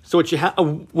 So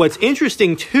what's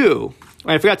interesting too,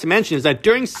 I forgot to mention, is that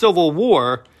during Civil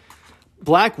War,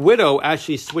 Black Widow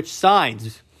actually switched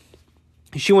sides.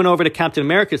 She went over to Captain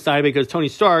America's side because Tony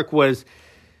Stark was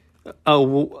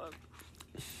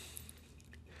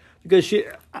because she.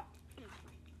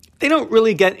 They don't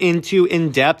really get into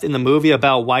in depth in the movie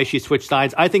about why she switched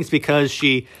sides. I think it's because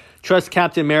she trusts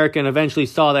Captain America and eventually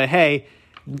saw that, hey,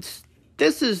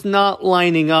 this is not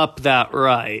lining up that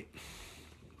right.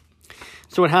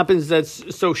 So what happens is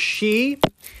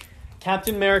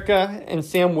Captain America and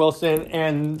Sam Wilson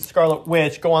and Scarlet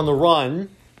Witch go on the run,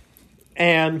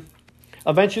 and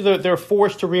eventually they're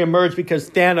forced to reemerge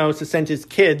because Thanos has sent his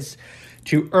kids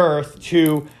to Earth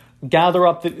to gather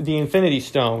up the Infinity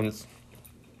Stones.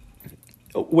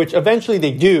 Which eventually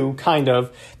they do, kind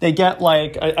of. They get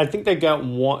I think they get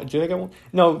one. Do they get one?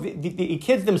 No, the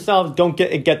kids themselves don't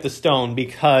get the stone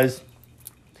because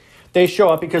they show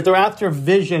up because they're after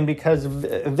Vision, because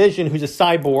Vision, who's a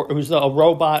cyborg, who's a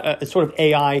robot, a sort of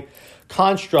AI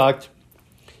construct,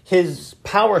 his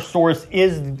power source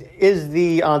is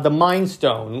the Mind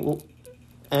Stone.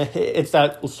 It's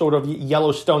that sort of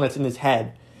yellow stone that's in his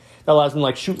head that allows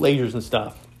him shoot lasers and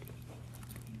stuff.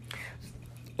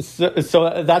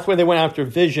 So that's where they went after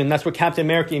Vision. That's where Captain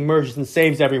America emerges and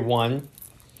saves everyone.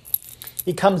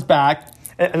 He comes back,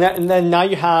 and then now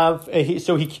you have... he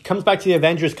comes back to the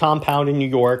Avengers compound in New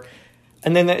York.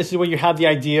 and then this is where you have the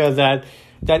idea that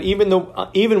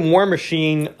even War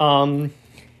Machine,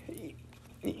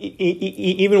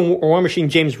 even War Machine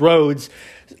James Rhodes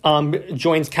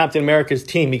joins Captain America's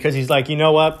team because he's like, you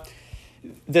know what,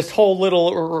 this whole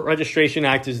little registration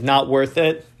act is not worth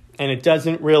it, and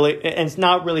it's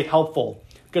not really helpful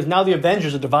because now the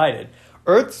Avengers are divided.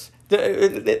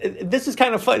 This is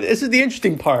kind of fun. This is the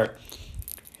interesting part.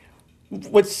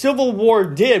 What Civil War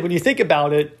did, when you think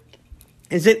about it,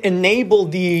 is it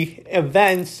enabled the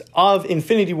events of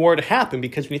Infinity War to happen.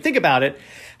 Because when you think about it,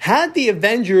 had the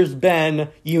Avengers been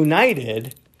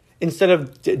united instead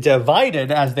of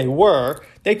divided as they were,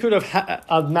 they could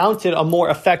have mounted a more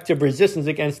effective resistance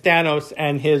against Thanos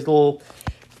and his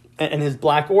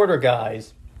Black Order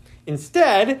guys.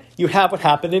 Instead, you have what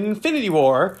happened in Infinity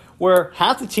War, where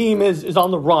half the team is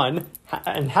on the run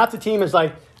and half the team is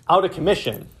like out of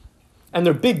commission. And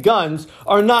their big guns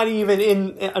are not even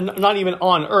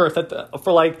on Earth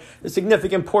for like a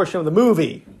significant portion of the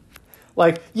movie.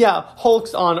 Like, yeah,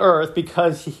 Hulk's on Earth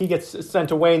because he gets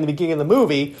sent away in the beginning of the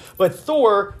movie, but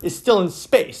Thor is still in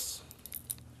space.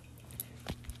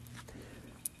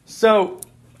 So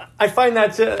I find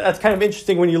that's kind of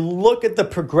interesting when you look at the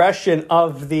progression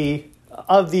of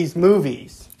these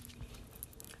movies.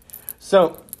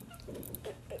 So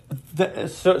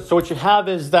what you have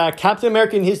is that Captain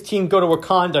America and his team go to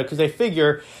Wakanda because they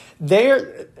figure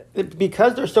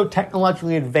because they're so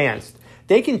technologically advanced,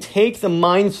 they can take the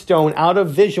Mind Stone out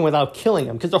of Vision without killing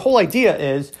him. Because the whole idea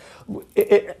is,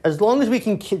 as long as we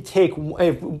can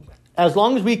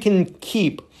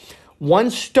keep one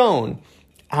stone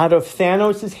out of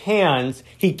Thanos' hands,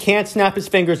 he can't snap his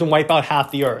fingers and wipe out half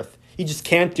the Earth. He just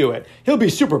can't do it. He'll be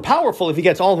super powerful if he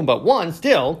gets all of them but one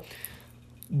still.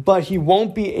 But he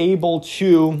won't be able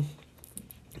to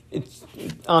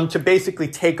basically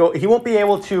take over. He won't be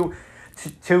able to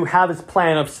have his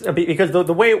plan of, because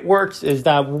the way it works is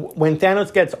that when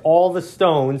Thanos gets all the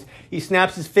stones, he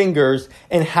snaps his fingers,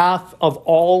 and half of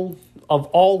all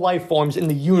life forms in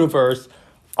the universe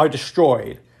are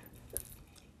destroyed.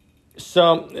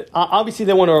 So obviously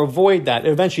they want to avoid that.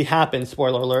 It eventually happens.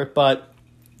 Spoiler alert, but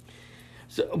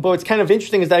what's kind of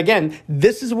interesting is that, again,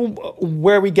 this is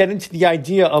where we get into the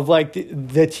idea of like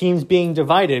the teams being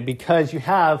divided because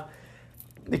of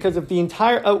the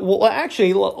entire,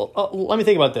 let me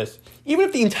think about this. Even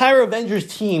if the entire Avengers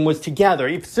team was together,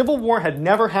 if Civil War had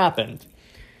never happened,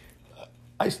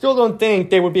 I still don't think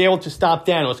they would be able to stop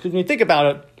Thanos. Because when you think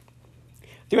about it,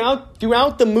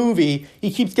 throughout the movie,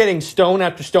 he keeps getting stone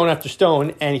after stone after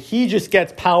stone, and he just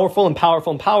gets powerful and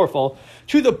powerful and powerful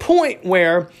to the point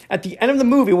where at the end of the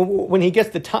movie, when he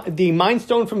gets the Mind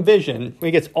Stone from Vision, when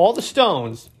he gets all the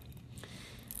stones,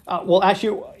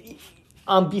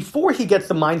 before he gets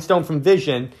the Mind Stone from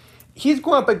Vision, he's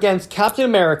going up against Captain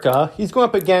America, he's going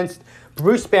up against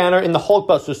Bruce Banner in the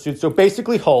Hulkbuster suit, so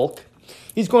basically Hulk.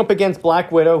 He's going up against Black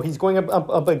Widow, he's going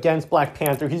up against Black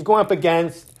Panther, he's going up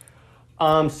against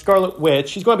Scarlet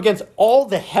Witch. He's going up against all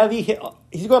the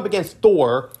he's going up against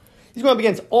Thor. He's going up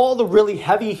against all the really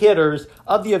heavy hitters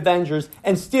of the Avengers,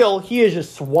 and still he is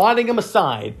just swatting them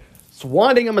aside.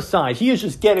 He is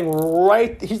just getting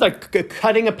right. He's like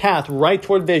cutting a path right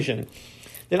toward Vision.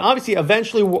 Then obviously,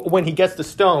 eventually, when he gets the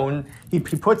stone, he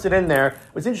puts it in there.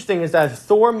 What's interesting is that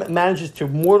Thor manages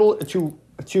to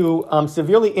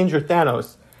severely injure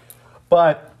Thanos,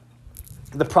 but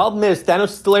the problem is Thanos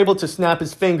is still able to snap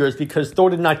his fingers because Thor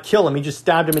did not kill him. He just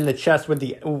stabbed him in the chest with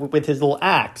his little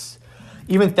axe.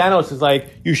 Even Thanos is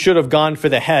like, you should have gone for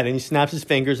the head, and he snaps his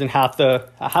fingers, and half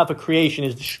a creation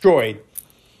is destroyed.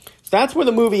 So that's where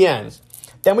the movie ends.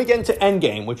 Then we get into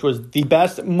Endgame, which was the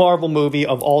best Marvel movie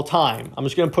of all time. I'm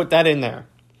just going to put that in there.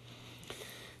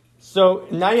 So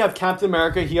now you have Captain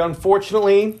America. He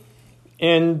unfortunately,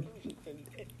 in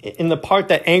the part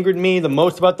that angered me the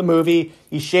most about the movie,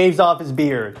 he shaves off his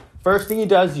beard. First thing he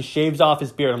does, he shaves off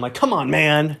his beard. I'm like, come on,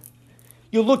 man.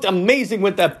 You looked amazing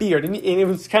with that beard. And it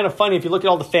was kind of funny if you look at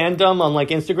all the fandom on like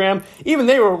Instagram. Even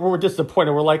they were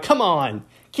disappointed. We're like, come on,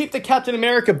 keep the Captain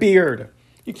America beard.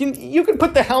 You can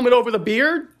put the helmet over the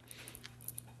beard.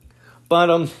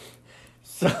 But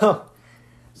so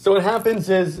what happens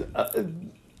is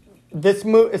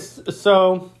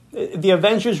the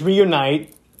Avengers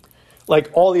reunite. Like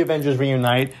all the Avengers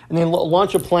reunite, and they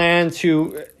launch a plan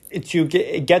to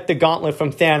get the gauntlet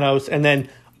from Thanos, and then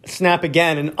snap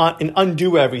again and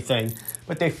undo everything.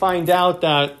 But they find out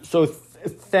that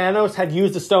Thanos had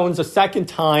used the stones a second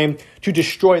time to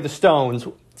destroy the stones.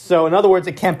 So in other words,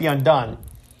 it can't be undone.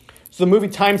 So the movie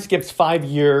time skips 5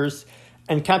 years,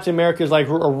 and Captain America is like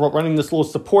running this little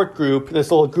support group,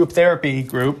 this little group therapy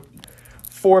group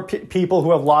for people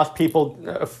who have lost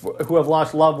who have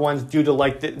lost loved ones due to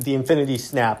like the Infinity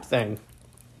Snap thing.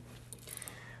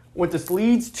 What this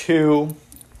leads to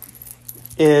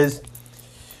is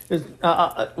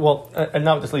not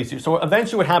what this leads to. So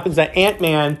eventually, what happens is that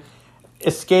Ant-Man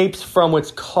escapes from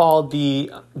what's called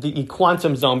the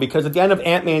quantum zone, because at the end of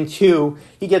Ant-Man 2,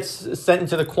 he gets sent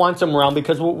into the quantum realm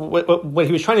because what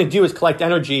he was trying to do is collect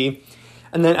energy,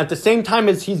 and then at the same time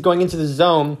as he's going into the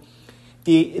zone,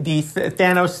 the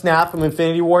Thanos snap from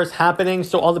Infinity War is happening.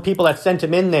 So all the people that sent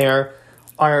him in there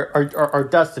are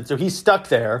dusted. So he's stuck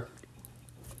there.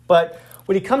 But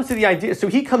when he comes to the idea, so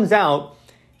he comes out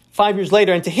 5 years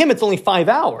later, and to him it's only 5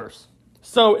 hours.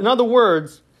 So in other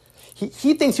words,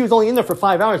 he thinks he was only in there for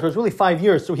 5 hours, but it's really 5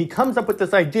 years. So he comes up with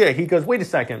this idea. He goes, wait a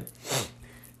second.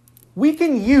 We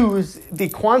can use the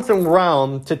quantum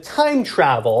realm to time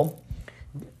travel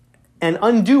and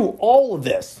undo all of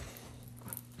this.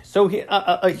 So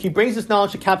he brings this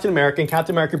knowledge to Captain America, and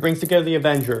Captain America brings together the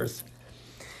Avengers.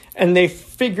 And they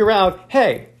figure out,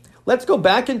 hey, let's go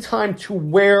back in time to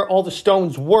where all the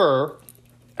stones were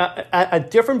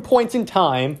at different points in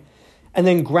time, and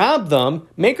then grab them,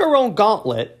 make our own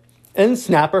gauntlet, and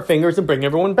snap our fingers and bring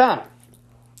everyone back.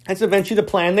 That's eventually the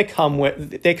plan they come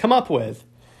up with.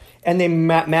 And they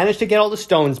manage to get all the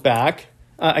stones back.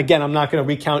 Again, I'm not going to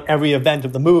recount every event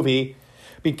of the movie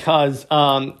because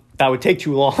that would take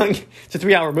too long. It's a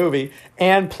 3-hour movie.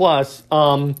 And plus,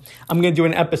 I'm going to do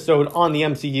an episode on the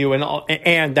MCU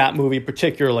and that movie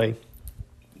particularly.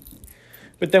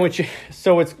 But then they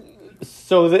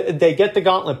get the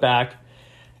gauntlet back.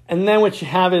 And then what you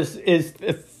have is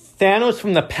Thanos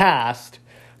from the past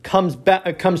comes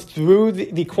through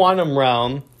the quantum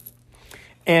realm,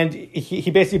 and he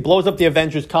basically blows up the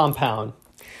Avengers compound.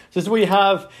 So this is where you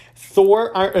have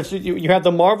Thor. So you have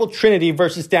the Marvel Trinity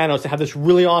versus Thanos to have this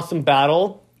really awesome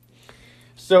battle.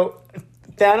 So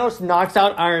Thanos knocks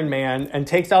out Iron Man and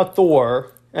takes out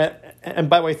Thor. And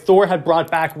by the way, Thor had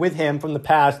brought back with him from the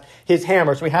past his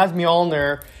hammer. So he has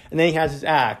Mjolnir, and then he has his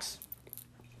axe.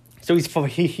 So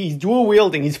he's dual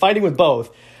wielding. He's fighting with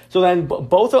both. So then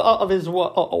both of his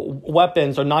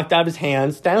weapons are knocked out of his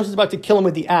hands. Thanos is about to kill him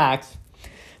with the axe.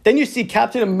 Then you see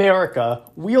Captain America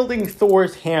wielding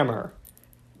Thor's hammer.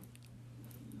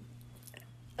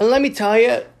 And let me tell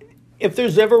you, if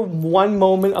there's ever one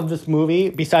moment of this movie,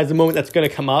 besides the moment that's going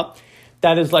to come up,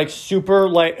 that is like super,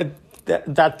 like,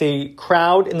 that the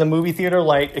crowd in the movie theater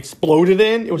like exploded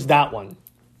in, it was that one.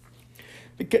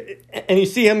 And you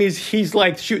see him, he's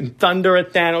like shooting thunder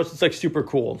at Thanos. It's like super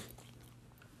cool.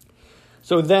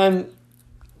 So then,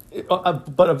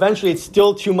 but eventually it's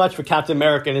still too much for Captain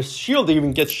America, and his shield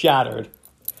even gets shattered.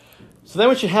 So then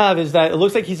what you have is that it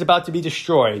looks like he's about to be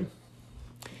destroyed.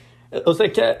 It looks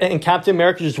like, and Captain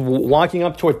America just walking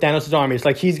up toward Thanos' army. It's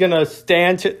like he's going to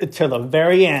stand to the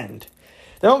very end.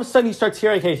 Then all of a sudden he starts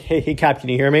hearing, hey, Cap, can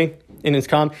you hear me? In his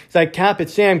comm. He's like, Cap,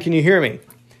 it's Sam, can you hear me?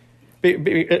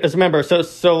 Remember,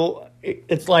 so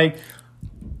it's like,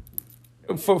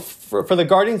 for the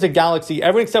Guardians of the Galaxy,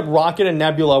 everyone except Rocket and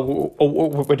Nebula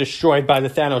were destroyed by the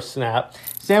Thanos snap.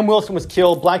 Sam Wilson was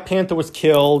killed. Black Panther was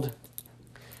killed.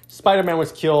 Spider-Man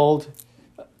was killed.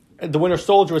 The Winter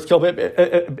Soldier was killed.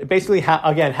 Basically,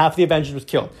 half the Avengers was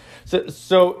killed.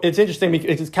 So it's interesting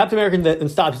because Captain America then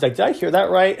stops. He's like, did I hear that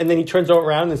right? And then he turns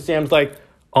around and Sam's like,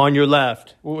 on your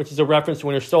left, which is a reference to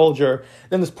Winter Soldier.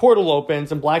 Then this portal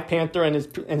opens and Black Panther and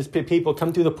his people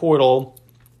come through the portal.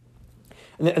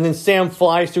 And then Sam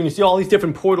flies through, and you see all these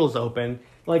different portals open.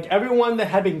 Like, everyone that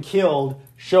had been killed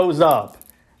shows up.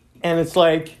 And it's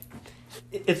like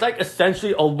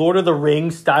essentially a Lord of the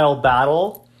Rings style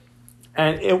battle.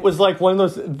 And it was like one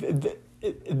of those,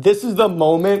 this is the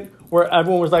moment where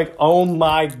everyone was like, oh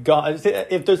my God.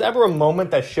 If there's ever a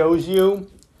moment that shows you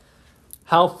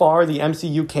how far the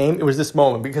MCU came, it was this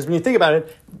moment. Because when you think about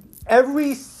it,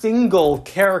 every single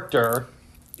character,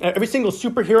 every single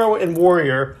superhero and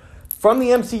warrior from the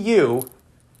MCU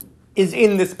is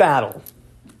in this battle.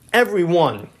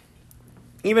 Everyone.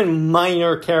 Even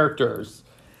minor characters.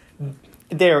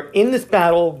 They're in this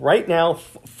battle right now,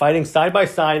 fighting side by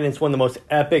side, and it's one of the most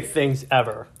epic things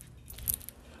ever.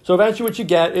 So eventually what you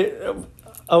get is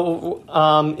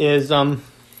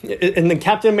in the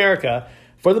Captain America,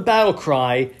 for the battle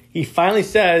cry, he finally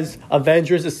says,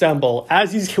 Avengers Assemble,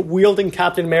 as he's wielding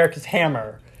Captain America's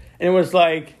hammer. And it was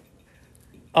like,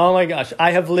 oh my gosh,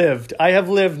 I have lived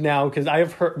now, because I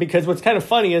have heard, because what's kind of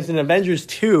funny is in Avengers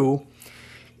 2,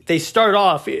 they start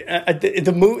off,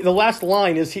 the last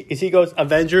line is he goes,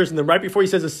 Avengers, and then right before he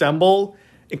says assemble,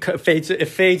 it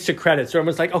fades to credits. So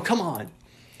everyone's like, oh, come on.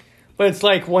 But it's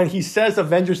like when he says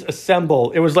Avengers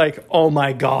Assemble, it was like, oh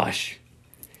my gosh.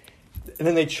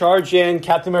 then they charge in.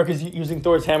 Captain America's using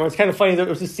Thor's hammer. It's kind of funny that it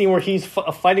was a scene where he's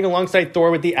fighting alongside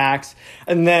Thor with the axe.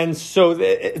 And then so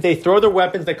they throw their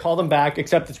weapons. They call them back,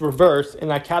 except it's reversed. And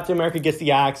that Captain America gets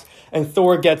the axe and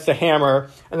Thor gets the hammer.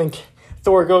 And then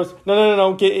Thor goes,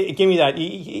 no, give me that.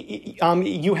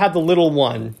 You have the little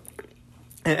one.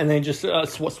 And they just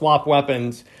swap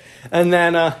weapons. And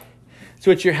then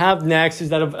so what you have next is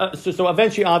that so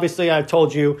eventually, obviously, I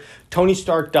told you, Tony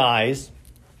Stark dies.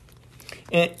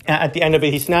 At the end of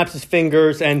it, he snaps his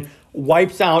fingers and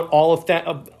wipes out all of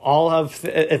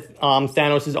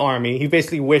Thanos' army. He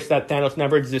basically wished that Thanos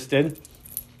never existed.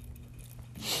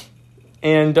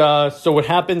 And so what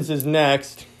happens is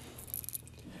next...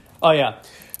 Oh, yeah.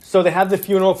 So they have the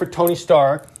funeral for Tony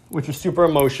Stark, which was super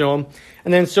emotional.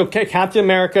 And then so Captain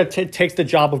America takes the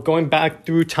job of going back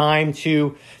through time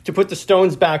to put the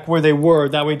stones back where they were.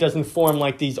 That way it doesn't form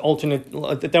like these alternate...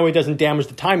 That way it doesn't damage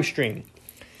the time stream.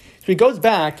 So he goes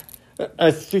back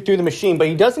through the machine, but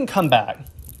he doesn't come back.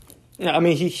 I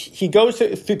mean, he goes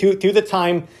through the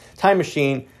time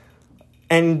machine,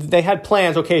 and they had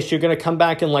plans. Okay, so you're going to come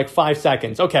back in like 5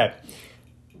 seconds. Okay.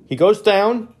 He goes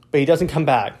down, but he doesn't come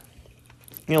back.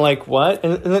 You're like, what?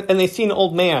 And they see an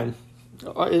old man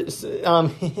by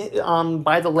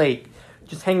the lake,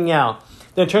 just hanging out.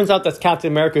 Then it turns out that's Captain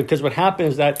America, because what happened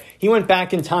is that he went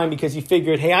back in time because he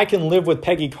figured, hey, I can live with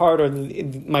Peggy Carter,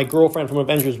 my girlfriend from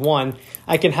Avengers 1.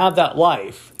 I can have that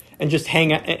life and just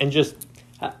hang out and just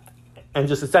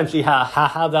essentially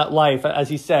have that life, as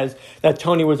he says, that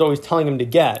Tony was always telling him to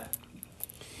get.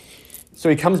 So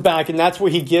he comes back, and that's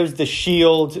where he gives the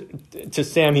shield to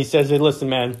Sam. He says, hey, listen,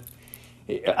 man.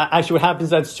 Actually, what happens is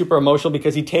that's super emotional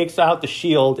because he takes out the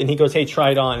shield, and he goes, hey,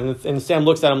 try it on. And Sam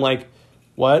looks at him like,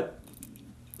 what?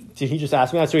 Did he just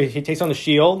ask me that? So he takes on the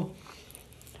shield,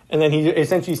 and then he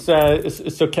essentially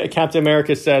says, so Captain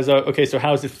America says, okay, so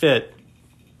how does it fit?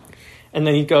 And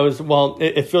then he goes, well,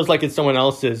 it feels like it's someone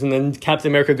else's. And then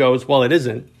Captain America goes, well, it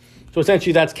isn't. So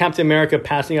essentially that's Captain America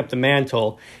passing up the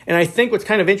mantle. And I think what's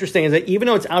kind of interesting is that even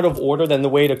though it's out of order than the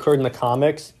way it occurred in the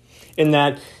comics, in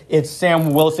that it's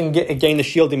Sam Wilson getting the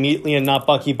shield immediately and not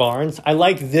Bucky Barnes, I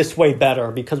like this way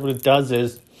better, because what it does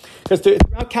is, because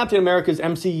throughout Captain America's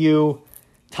MCU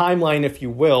timeline, if you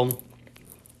will,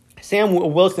 Sam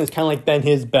Wilson has kind of like been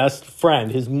his best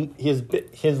friend, his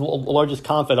largest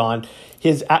confidant,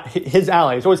 his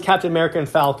ally. It's always Captain America and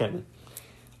Falcon.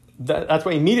 That's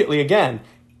why immediately, again,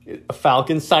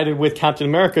 Falcon sided with Captain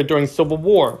America during Civil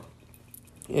War.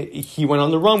 He went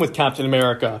on the run with Captain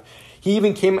America. He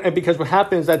even came, because what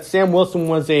happened is that Sam Wilson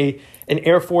was an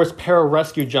Air Force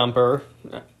pararescue jumper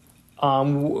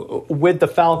with the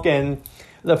Falcon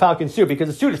suit, because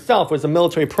the suit itself was a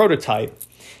military prototype.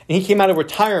 And he came out of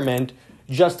retirement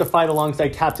just to fight alongside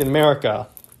Captain America.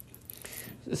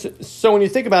 So when you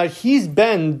think about it, he's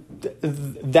been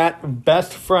that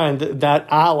best friend, that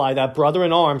ally, that brother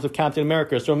in arms of Captain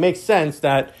America. So it makes sense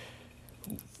that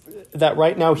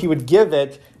right now he would give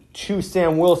it to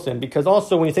Sam Wilson, because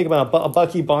also when you think about it,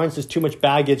 Bucky Barnes has too much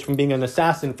baggage from being an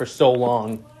assassin for so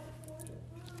long.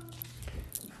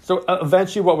 So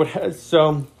eventually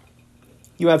so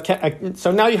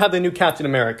now you have the new Captain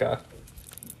America.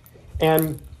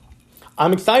 And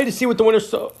I'm excited to see what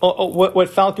what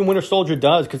Falcon Winter Soldier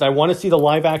does, because I want to see the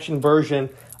live action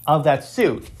version of that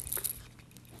suit.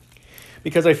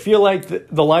 Because I feel like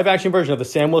the live action version of the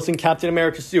Sam Wilson Captain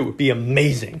America suit would be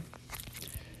amazing.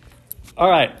 All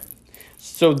right.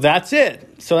 So that's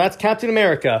it. So that's Captain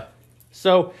America.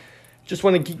 So just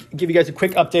want to give you guys a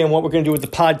quick update on what we're going to do with the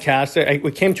podcast.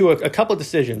 We came to a couple of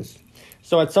decisions.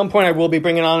 So at some point, I will be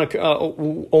bringing on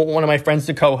one of my friends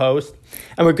to co-host,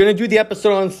 and we're going to do the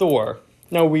episode on Thor.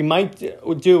 Now, we might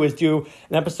do an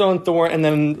episode on Thor, and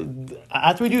then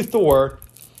after we do Thor,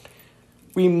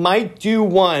 we might do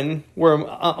one where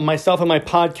myself and my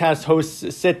podcast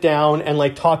hosts sit down and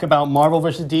like talk about Marvel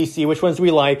versus DC, which ones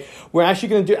we like. We're actually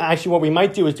going to do, what we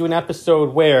might do is do an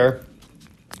episode where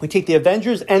we take the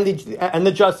Avengers and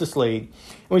the Justice League,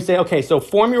 and we say, okay, so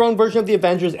form your own version of the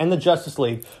Avengers and the Justice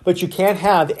League, but you can't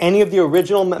have any of the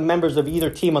original members of either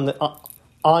team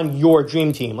on your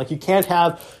dream team. Like, you can't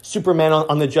have Superman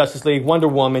on the Justice League, Wonder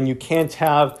Woman. You can't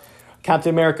have Captain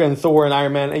America and Thor and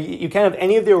Iron Man. You can't have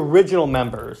any of the original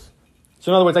members.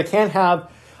 So in other words, I can't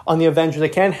have on the Avengers, I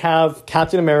can't have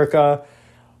Captain America,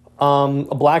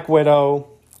 a Black Widow,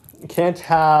 can't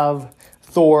have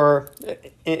Thor.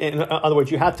 In other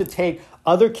words, you have to take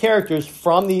other characters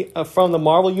from the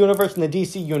Marvel universe and the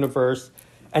DC universe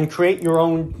and create your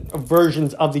own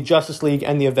versions of the Justice League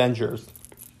and the Avengers.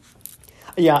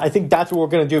 Yeah, I think that's what we're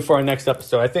going to do for our next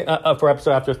episode. I think for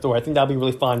episode after Thor, I think that'll be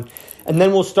really fun. And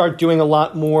then we'll start doing a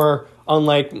lot more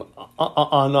unlike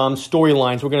on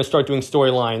storylines. We're going to start doing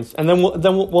storylines, and then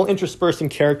we'll intersperse some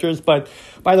characters. But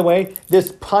by the way,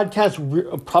 this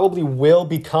podcast probably will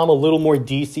become a little more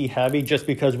DC heavy, just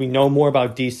because we know more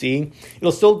about DC.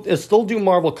 It'll still do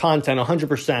Marvel content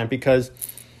 100% because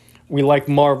we like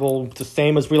Marvel the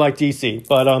same as we like DC.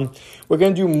 But we're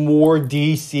going to do more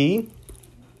DC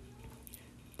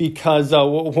because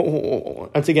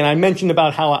once again, I mentioned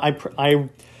about how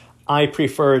I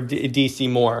prefer DC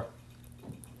more.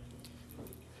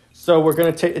 So we're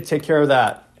going to take care of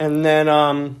that. And then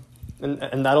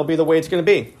and that'll be the way it's going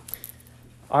to be.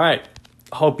 All right.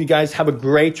 Hope you guys have a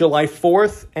great July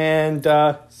 4th, and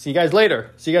see you guys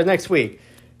later. See you guys next week.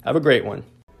 Have a great one.